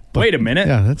 But, wait a minute.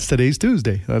 Yeah, that's today's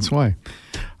Tuesday. That's why.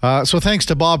 So thanks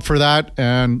to Bob for that.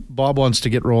 And Bob wants to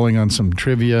get rolling on some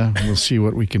trivia. We'll see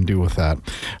what we can do with that.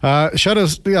 Shoot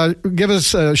us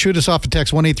off a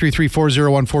text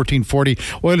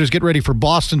 1-833-401-1440. Oilers, get ready for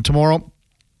Boston tomorrow.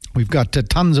 We've got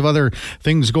tons of other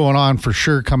things going on for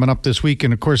sure coming up this week.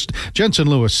 And of course, Jensen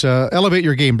Lewis, Elevate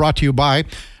Your Game, brought to you by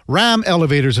Ram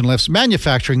Elevators and Lifts,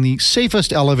 manufacturing the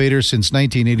safest elevators since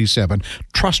 1987.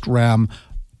 Trust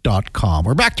Ram.com.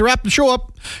 We're back to wrap the show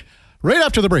up right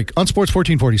after the break on Sports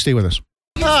 1440. Stay with us.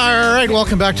 All right,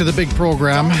 welcome back to the big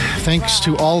program. Thanks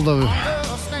to all the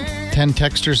 10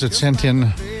 texters that sent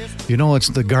in. It's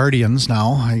the Guardians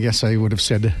now. I guess I would have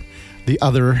said the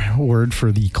other word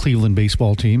for the Cleveland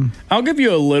baseball team. I'll give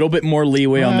you a little bit more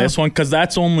leeway on this one, because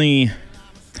that's only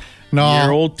a year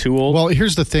old, 2 old. Well,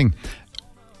 here's the thing.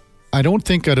 I don't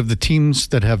think out of the teams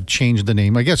that have changed the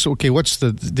name, I guess, okay, what's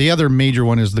the other major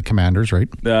one is the Commanders, right?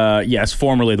 Yes,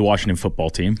 formerly the Washington football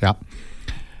team. Yeah.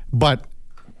 But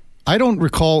I don't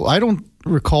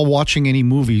recall watching any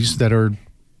movies that are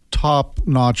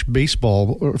top-notch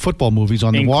baseball or football movies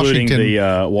on the Washington. Including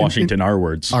the Washington R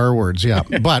words. R words, yeah.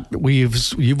 But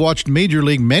you've watched Major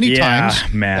League many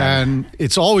times. Man. And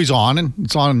it's always on, and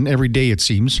it's on every day, it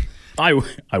seems. I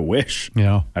wish.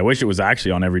 Yeah. I wish it was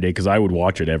actually on every day, because I would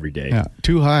watch it every day. Yeah.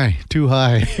 Too high. What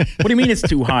do you mean it's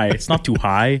too high? It's not too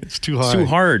high. It's too high. It's too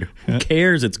hard. Who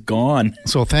cares? It's gone.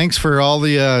 So thanks for all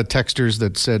the texters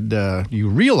that said you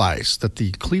realize that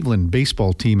the Cleveland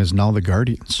baseball team is now the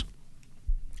Guardians.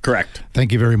 Correct.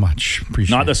 Thank you very much.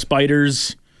 Appreciate it. Not the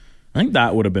Spiders. I think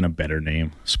that would have been a better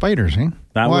name. Spiders, eh?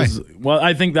 Why?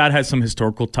 I think that has some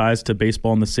historical ties to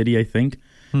baseball in the city, I think.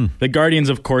 The Guardians,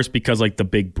 of course, because like the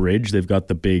big bridge, they've got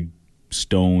the big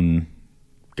stone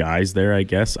guys there, I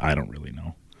guess. I don't really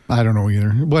know. I don't know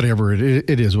either. Whatever, it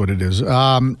is what it is.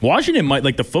 Washington might,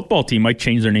 like the football team, might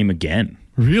change their name again.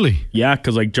 Really? Yeah,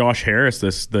 because like Josh Harris,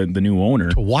 the new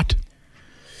owner. To what?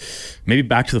 Maybe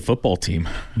back to the football team.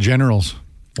 Generals.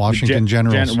 Washington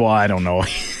Generals. Well, I don't know.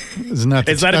 Is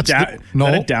that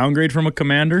a downgrade from a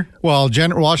Commander? Well,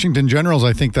 Washington Generals,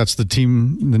 I think that's the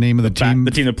team, the name of the team.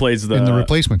 The team that plays in the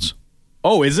replacements.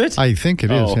 Oh, is it? I think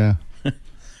it is, yeah.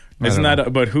 Isn't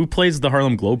that? But who plays the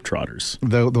Harlem Globetrotters?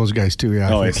 Those guys too,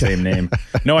 yeah. Oh, same name.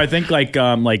 No, I think like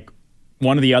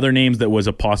one of the other names that was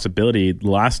a possibility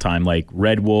last time, like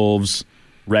Red Wolves,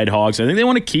 Red Hogs. I think they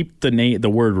want to keep the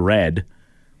word red.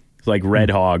 Like Red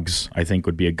Hogs, I think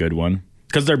would be a good one.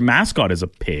 Because their mascot is a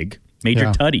pig, Major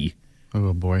Tuddy.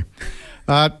 Oh, boy.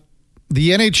 The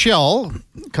NHL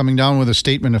coming down with a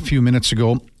statement a few minutes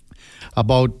ago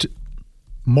about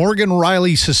Morgan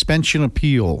Riley's suspension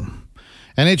appeal.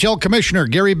 NHL Commissioner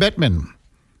Gary Bettman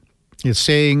is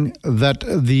saying that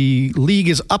the league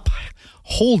is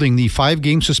upholding the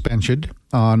 5-game suspension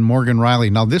on Morgan Riley.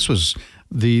 Now, this was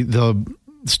the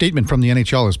statement from the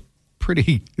NHL is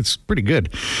pretty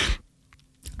good.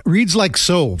 Reads like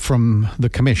so from the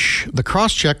commish. The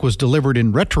cross-check was delivered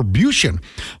in retribution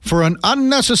for an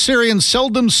unnecessary and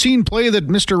seldom seen play that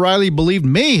Mr. Riley believed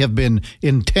may have been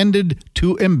intended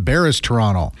to embarrass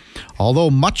Toronto.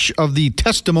 Although much of the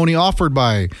testimony offered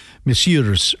by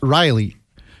Messieurs Riley,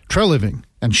 Treliving,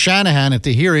 and Shanahan at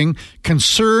the hearing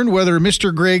concerned whether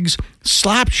Mr. Gregg's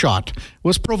slap shot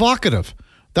was provocative.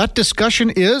 That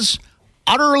discussion is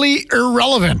utterly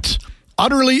irrelevant.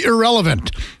 Utterly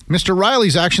irrelevant. Mr.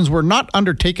 Riley's actions were not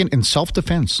undertaken in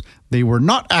self-defense. They were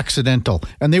not accidental,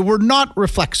 and they were not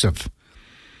reflexive.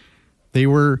 They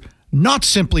were not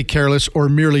simply careless or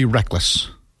merely reckless.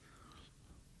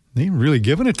 They've really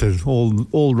given it to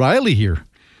old Riley here.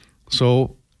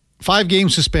 So, 5-game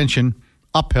suspension,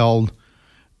 upheld.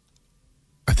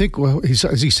 I think,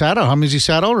 has he sat out? How many has he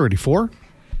sat out already? 4?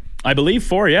 I believe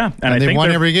 4, yeah. And I think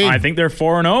won every game. I think they're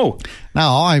 4-0.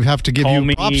 Now, I have to give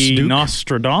you props, Duke.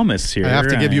 Nostradamus here. I have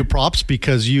to give you props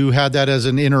because you had that as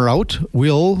an in or out.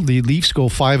 Will the Leafs go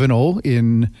 5-0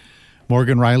 in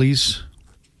Morgan Riley's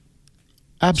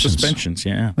absence? Suspensions,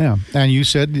 yeah. Yeah, and you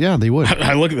said, yeah, they would.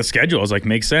 I look at the schedule. I was like,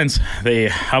 makes sense.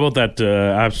 How about that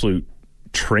absolute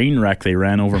train wreck they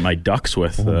ran over my Ducks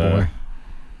with? Oh, boy.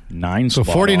 9 So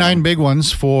 49 big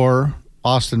ones for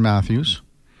Austin Matthews.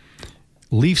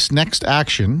 Leafs' next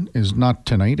action is not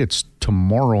tonight. It's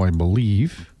tomorrow, I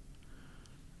believe.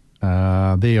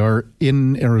 They are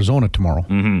in Arizona tomorrow.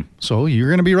 Mm-hmm. So you're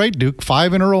going to be right, Duke.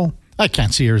 5 in a row. I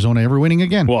can't see Arizona ever winning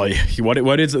again. Well,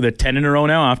 what is it? The 10 in a row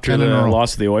now after the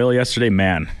loss of the Oil yesterday?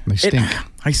 Man, they stink.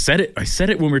 I said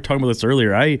it when we were talking about this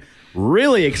earlier. I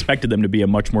really expected them to be a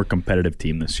much more competitive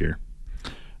team this year.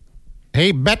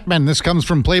 Hey, Bettman, this comes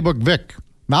from Playbook Vic.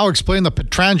 Now explain the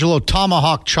Petrangelo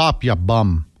tomahawk chop, you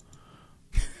bum.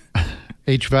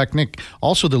 HVAC Nick.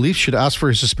 Also, the Leafs should ask for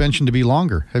his suspension to be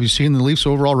longer. Have you seen the Leafs'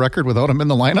 overall record without him in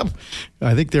the lineup?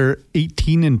 I think they're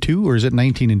 18-2, or is it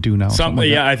 19-2 now?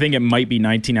 I think it might be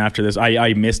 19 after this.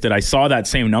 I missed it. I saw that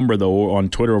same number though on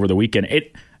Twitter over the weekend.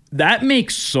 That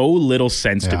makes so little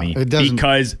sense to me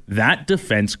because that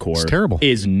defense core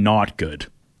is not good.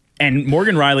 And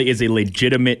Morgan Riley is a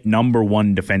legitimate number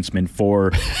 1 defenseman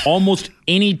for almost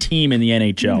any team in the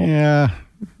NHL. Yeah,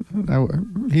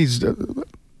 he's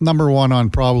number 1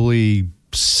 on probably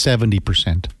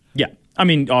 70%. Yeah. I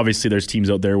mean, obviously there's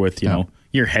teams out there with, you know,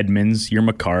 your Hedmans, your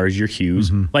Makars, your Hughes.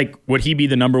 Mm-hmm. Like, would he be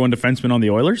the number 1 defenseman on the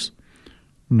Oilers?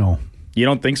 No. You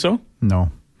don't think so?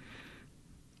 No.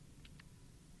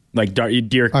 Like,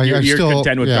 you're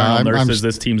content with Darnell Nurse as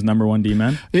this team's number 1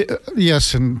 D-man?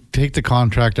 Yes, and take the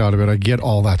contract out of it. I get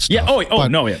all that stuff. Yeah,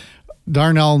 no, yeah.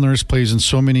 Darnell Nurse plays in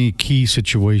so many key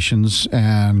situations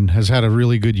and has had a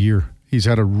really good year. He's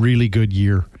had a really good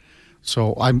year.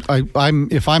 So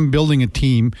if I'm building a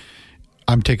team,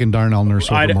 I'm taking Darnell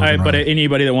Nurse over Morgan But Riley.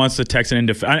 anybody that wants to text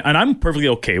and I'm perfectly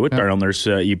okay with Darnell Nurse,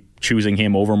 you choosing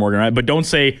him over Morgan Riley. But don't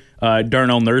say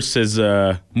Darnell Nurse is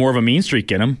more of a mean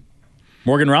streak in him.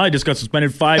 Morgan Riley just got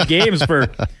suspended 5 games for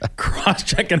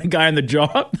cross-checking a guy on the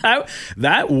job.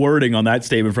 That wording on that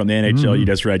statement from the NHL you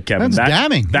just read, Kevin. That's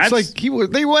damning. That's like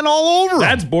they went all over.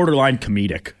 That's borderline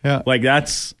comedic. Yeah. Like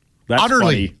that's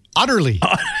utterly, funny. Utterly.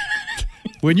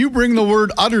 When you bring the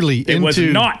word utterly it was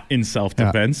not in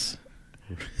self-defense.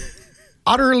 Yeah.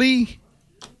 Utterly.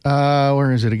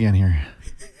 Where is it again here?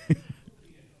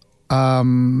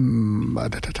 The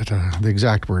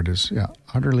exact word is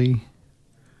utterly.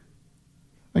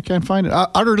 I can't find it.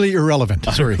 Utterly irrelevant.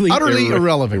 Sorry. Utterly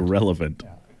irrelevant. Irrelevant.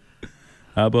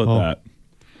 How about that?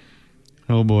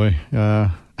 Oh, boy.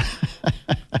 Then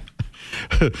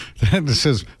it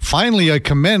says, finally, I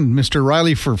commend Mr.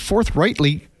 Riley for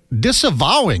forthrightly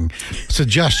disavowing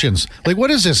suggestions. Like,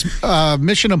 what is this?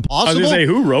 Mission Impossible? I was going to say,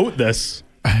 who wrote this?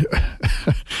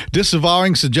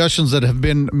 Disavowing suggestions that have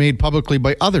been made publicly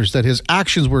by others that his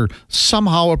actions were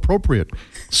somehow appropriate.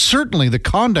 Certainly, the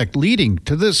conduct leading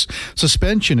to this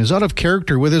suspension is out of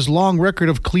character with his long record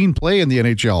of clean play in the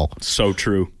NHL. So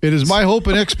true. It is my hope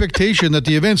and expectation that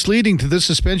the events leading to this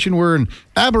suspension were an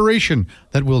aberration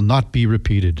that will not be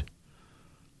repeated.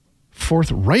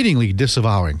 Forthrightly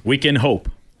disavowing. We can hope.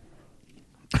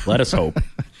 Let us hope.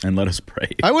 And let us pray.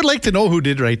 I would like to know who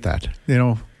did write that.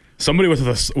 Somebody with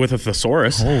a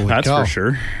thesaurus. Holy that's cow. for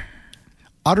sure.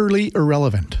 Utterly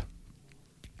irrelevant.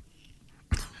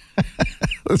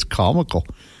 That's comical.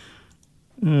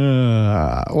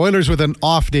 Oilers with an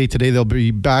off day today. They'll be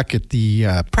back at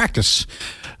the practice.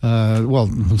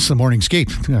 It's the morning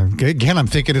skate. Again, I'm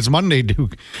thinking it's Monday,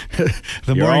 Duke.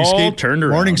 The You're morning all skate. turned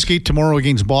around. Morning skate tomorrow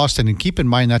against Boston. And keep in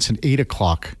mind, that's at 8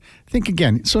 o'clock. Think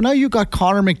again. So now you got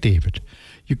Connor McDavid.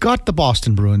 You got the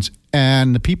Boston Bruins.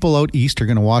 And the people out east are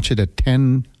going to watch it at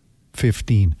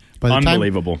 10:15.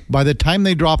 Unbelievable. By the time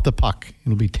they drop the puck,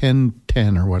 it'll be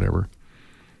 10:10 or whatever.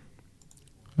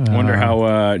 I wonder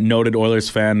how noted Oilers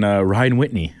fan Ryan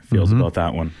Whitney feels about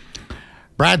that one.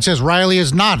 Brad says Riley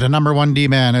is not a number one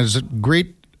D-man. As a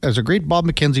great Bob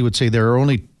McKenzie would say, there are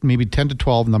only maybe 10 to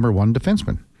 12 number one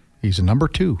defensemen. He's a number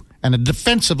two and a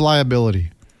defensive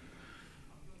liability.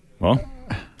 Well,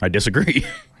 I disagree.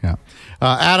 Yeah.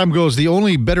 Adam goes, the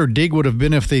only better dig would have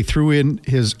been if they threw in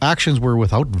his actions were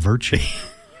without virtue.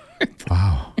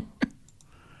 Wow.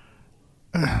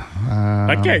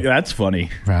 That's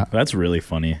funny. Yeah. That's really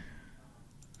funny.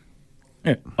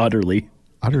 Utterly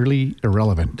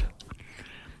irrelevant.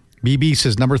 BB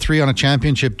says number 3 on a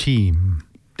championship team.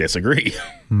 Disagree.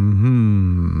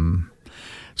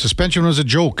 Suspension was a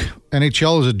joke.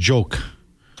 NHL is a joke.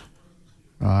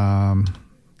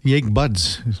 Yake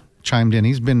Buds chimed in.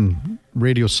 He's been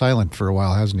radio silent for a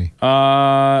while, hasn't he?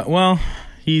 Well,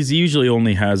 he's usually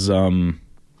only has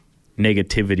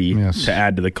negativity to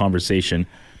add to the conversation.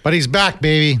 But he's back,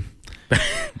 baby.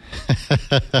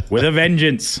 With a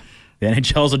vengeance. The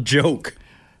NHL's a joke.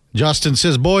 Justin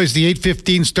says, boys, the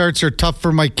 8:15 starts are tough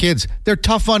for my kids. They're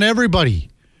tough on everybody.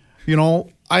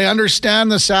 I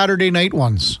understand the Saturday night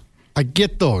ones. I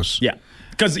get those. Yeah.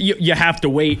 Because you have to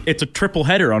wait. It's a triple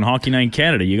header on Hockey Night in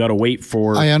Canada. You got to wait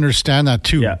for... I understand that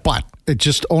too, Yeah. but it's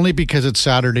just only because it's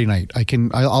Saturday night.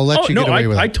 I'll let you get away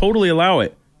with it. I totally allow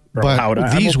it.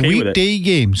 But these weekday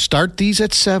games, start these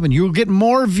at 7. You'll get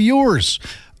more viewers.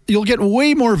 You'll get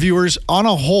way more viewers on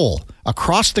a whole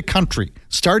across the country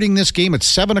starting this game at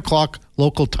 7 o'clock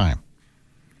local time.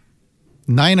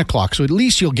 9 o'clock. So at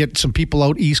least you'll get some people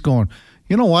out east going,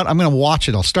 you know what? I'm going to watch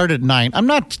it. I'll start at 9. I'm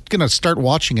not going to start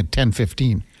watching at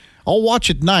 10:15. I'll watch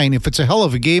at 9. If it's a hell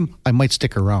of a game, I might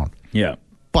stick around. Yeah.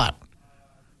 But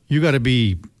you got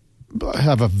to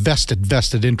have a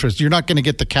vested interest. You're not going to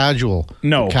get the casual.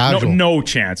 No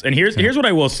chance. And here's what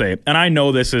I will say. And I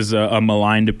know this is a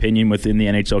maligned opinion within the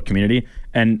NHL community.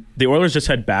 And the Oilers just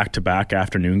had back-to-back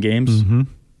afternoon games. Mm-hmm.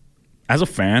 As a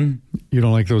fan, you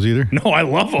don't like those either? No, I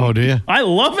love them. Oh, do you? I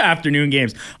love afternoon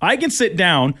games. I can sit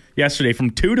down yesterday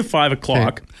from 2 to 5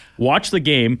 o'clock, watch the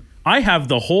game. I have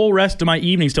the whole rest of my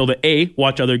evening still to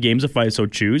watch other games if I so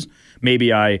choose.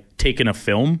 Maybe I take in a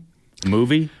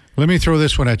movie. Let me throw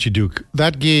this one at you, Duke.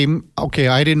 That game, okay,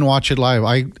 I didn't watch it live.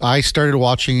 I started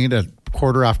watching it at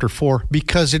 4:15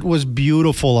 because it was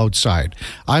beautiful outside.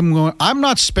 I'm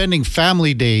not spending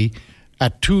family day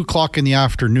at 2 o'clock in the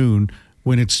afternoon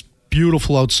when it's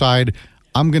beautiful outside.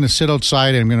 I'm going to sit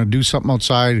outside and I'm going to do something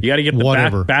outside. You got to get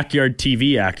the backyard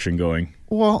TV action going.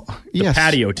 Well, yes.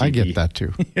 Patio TV. I get that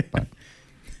too. But.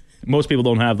 Most people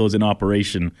don't have those in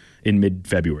operation in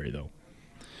mid-February, though.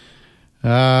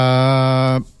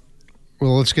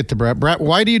 Well, let's get to Brad. Brad,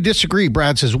 why do you disagree?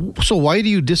 Brad says, so why do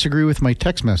you disagree with my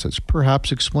text message?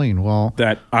 Perhaps explain. Well,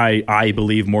 that I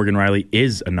believe Morgan Rielly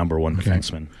is a number one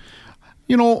defenseman.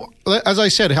 As I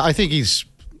said, I think he's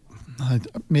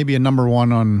maybe a number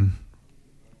one on...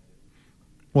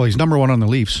 Well, he's number one on the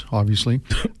Leafs, obviously.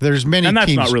 There's many and that's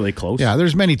teams, not really close. Yeah,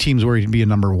 there's many teams where he'd be a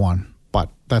number one, but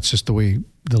that's just the way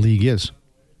the league is.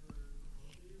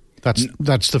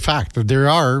 That's the fact. There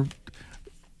are...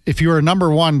 If you're a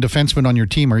number one defenseman on your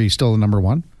team, are you still a number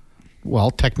one? Well,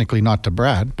 technically not to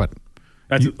Brad, but...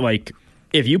 That's like,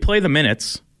 if you play the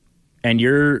minutes and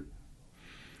you're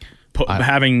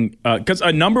having... Because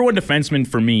a number one defenseman,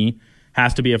 for me,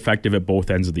 has to be effective at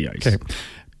both ends of the ice. Okay.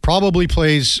 Probably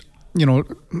plays, in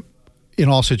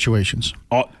all situations.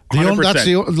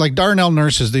 100%. Like Darnell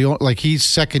Nurse is he's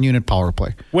second unit power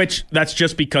play. Which that's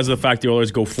just because of the fact the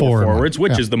Oilers go four forwards,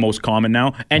 which is the most common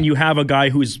now. And you have a guy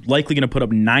who's likely going to put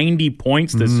up 90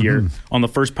 points this year on the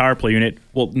first power play unit.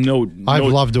 Well, I've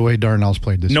loved the way Darnell's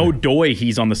played this year. No doy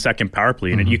he's on the second power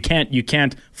play unit. You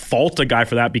can't fault a guy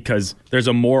for that because there's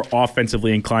a more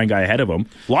offensively inclined guy ahead of him.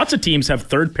 Lots of teams have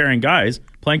third pairing guys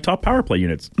playing top power play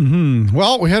units.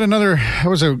 Well, we had another.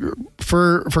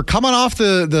 For coming off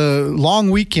the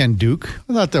long weekend, Duke.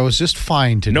 I thought that was just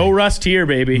fine today. No rust here,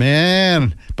 baby.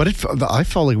 Man, but I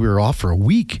felt like we were off for a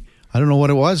week. I don't know what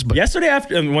it was, but yesterday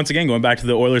after, and once again, going back to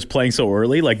the Oilers playing so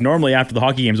early, like normally after the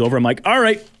hockey game's over, I'm like, all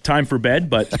right, time for bed.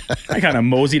 But I kind of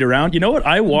moseyed around. You know what?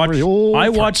 I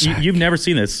watched. You've never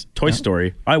seen this Toy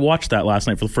Story. I watched that last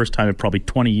night for the first time in probably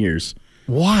 20 years.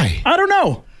 Why? I don't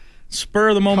know. Spur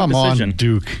of the moment decision. Come on,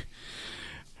 Duke.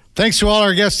 Thanks to all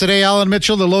our guests today. Alan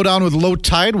Mitchell, the Lowdown with Low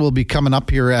Tide, will be coming up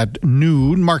here at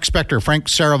noon. Mark Spector, Frank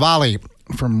Saravalli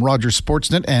from Rogers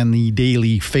Sportsnet and the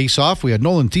Daily Face-Off. We had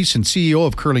Nolan Thiessen, CEO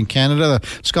of Curling Canada. The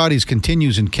Scotties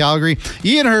continues in Calgary.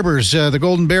 Ian Herbers, the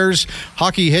Golden Bears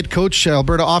hockey head coach,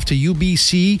 Alberta off to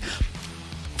UBC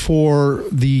for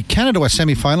the Canada West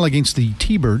semifinal against the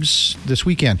T-Birds this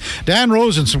weekend. Dan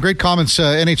Rosen, some great comments,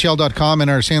 NHL.com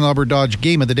and our St. Albert Dodge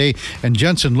Game of the Day. And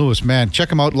Jensen Lewis, man,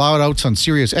 check him out, Loud Outs on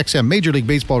Sirius XM, Major League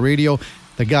Baseball Radio.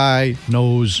 The guy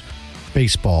knows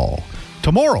baseball.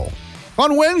 Tomorrow,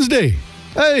 on Wednesday,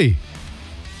 hey,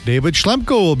 David Schlemko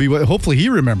will be, hopefully he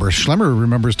remembers. Schlemmer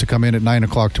remembers to come in at 9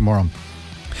 o'clock tomorrow.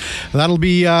 That'll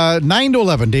be 9 to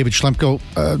 11. David Schlemko,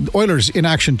 Oilers in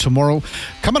action tomorrow.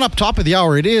 Coming up top of the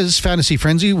hour, it is Fantasy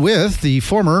Frenzy with the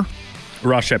former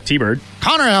Rochep T-Bird,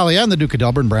 Connor Alley, and the Duke of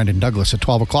Delburn, Brandon Douglas at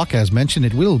 12 o'clock. As mentioned,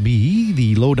 it will be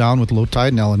the Lowdown with Low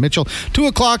Tide and Alan Mitchell. 2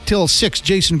 o'clock till 6,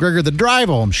 Jason Greger, the Drive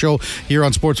Home Show here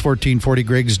on Sports 1440.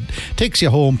 Greg's takes you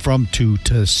home from 2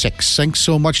 to 6. Thanks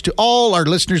so much to all our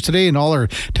listeners today, and all our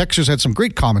texters had some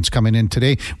great comments coming in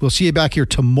today. We'll see you back here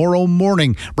tomorrow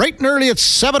morning, bright and early at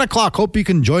 7 o'clock. Hope you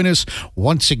can join us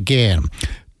once again.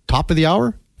 Top of the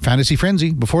hour, Fantasy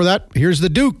Frenzy. Before that, here's the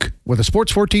Duke with a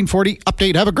Sports 1440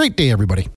 update. Have a great day, everybody.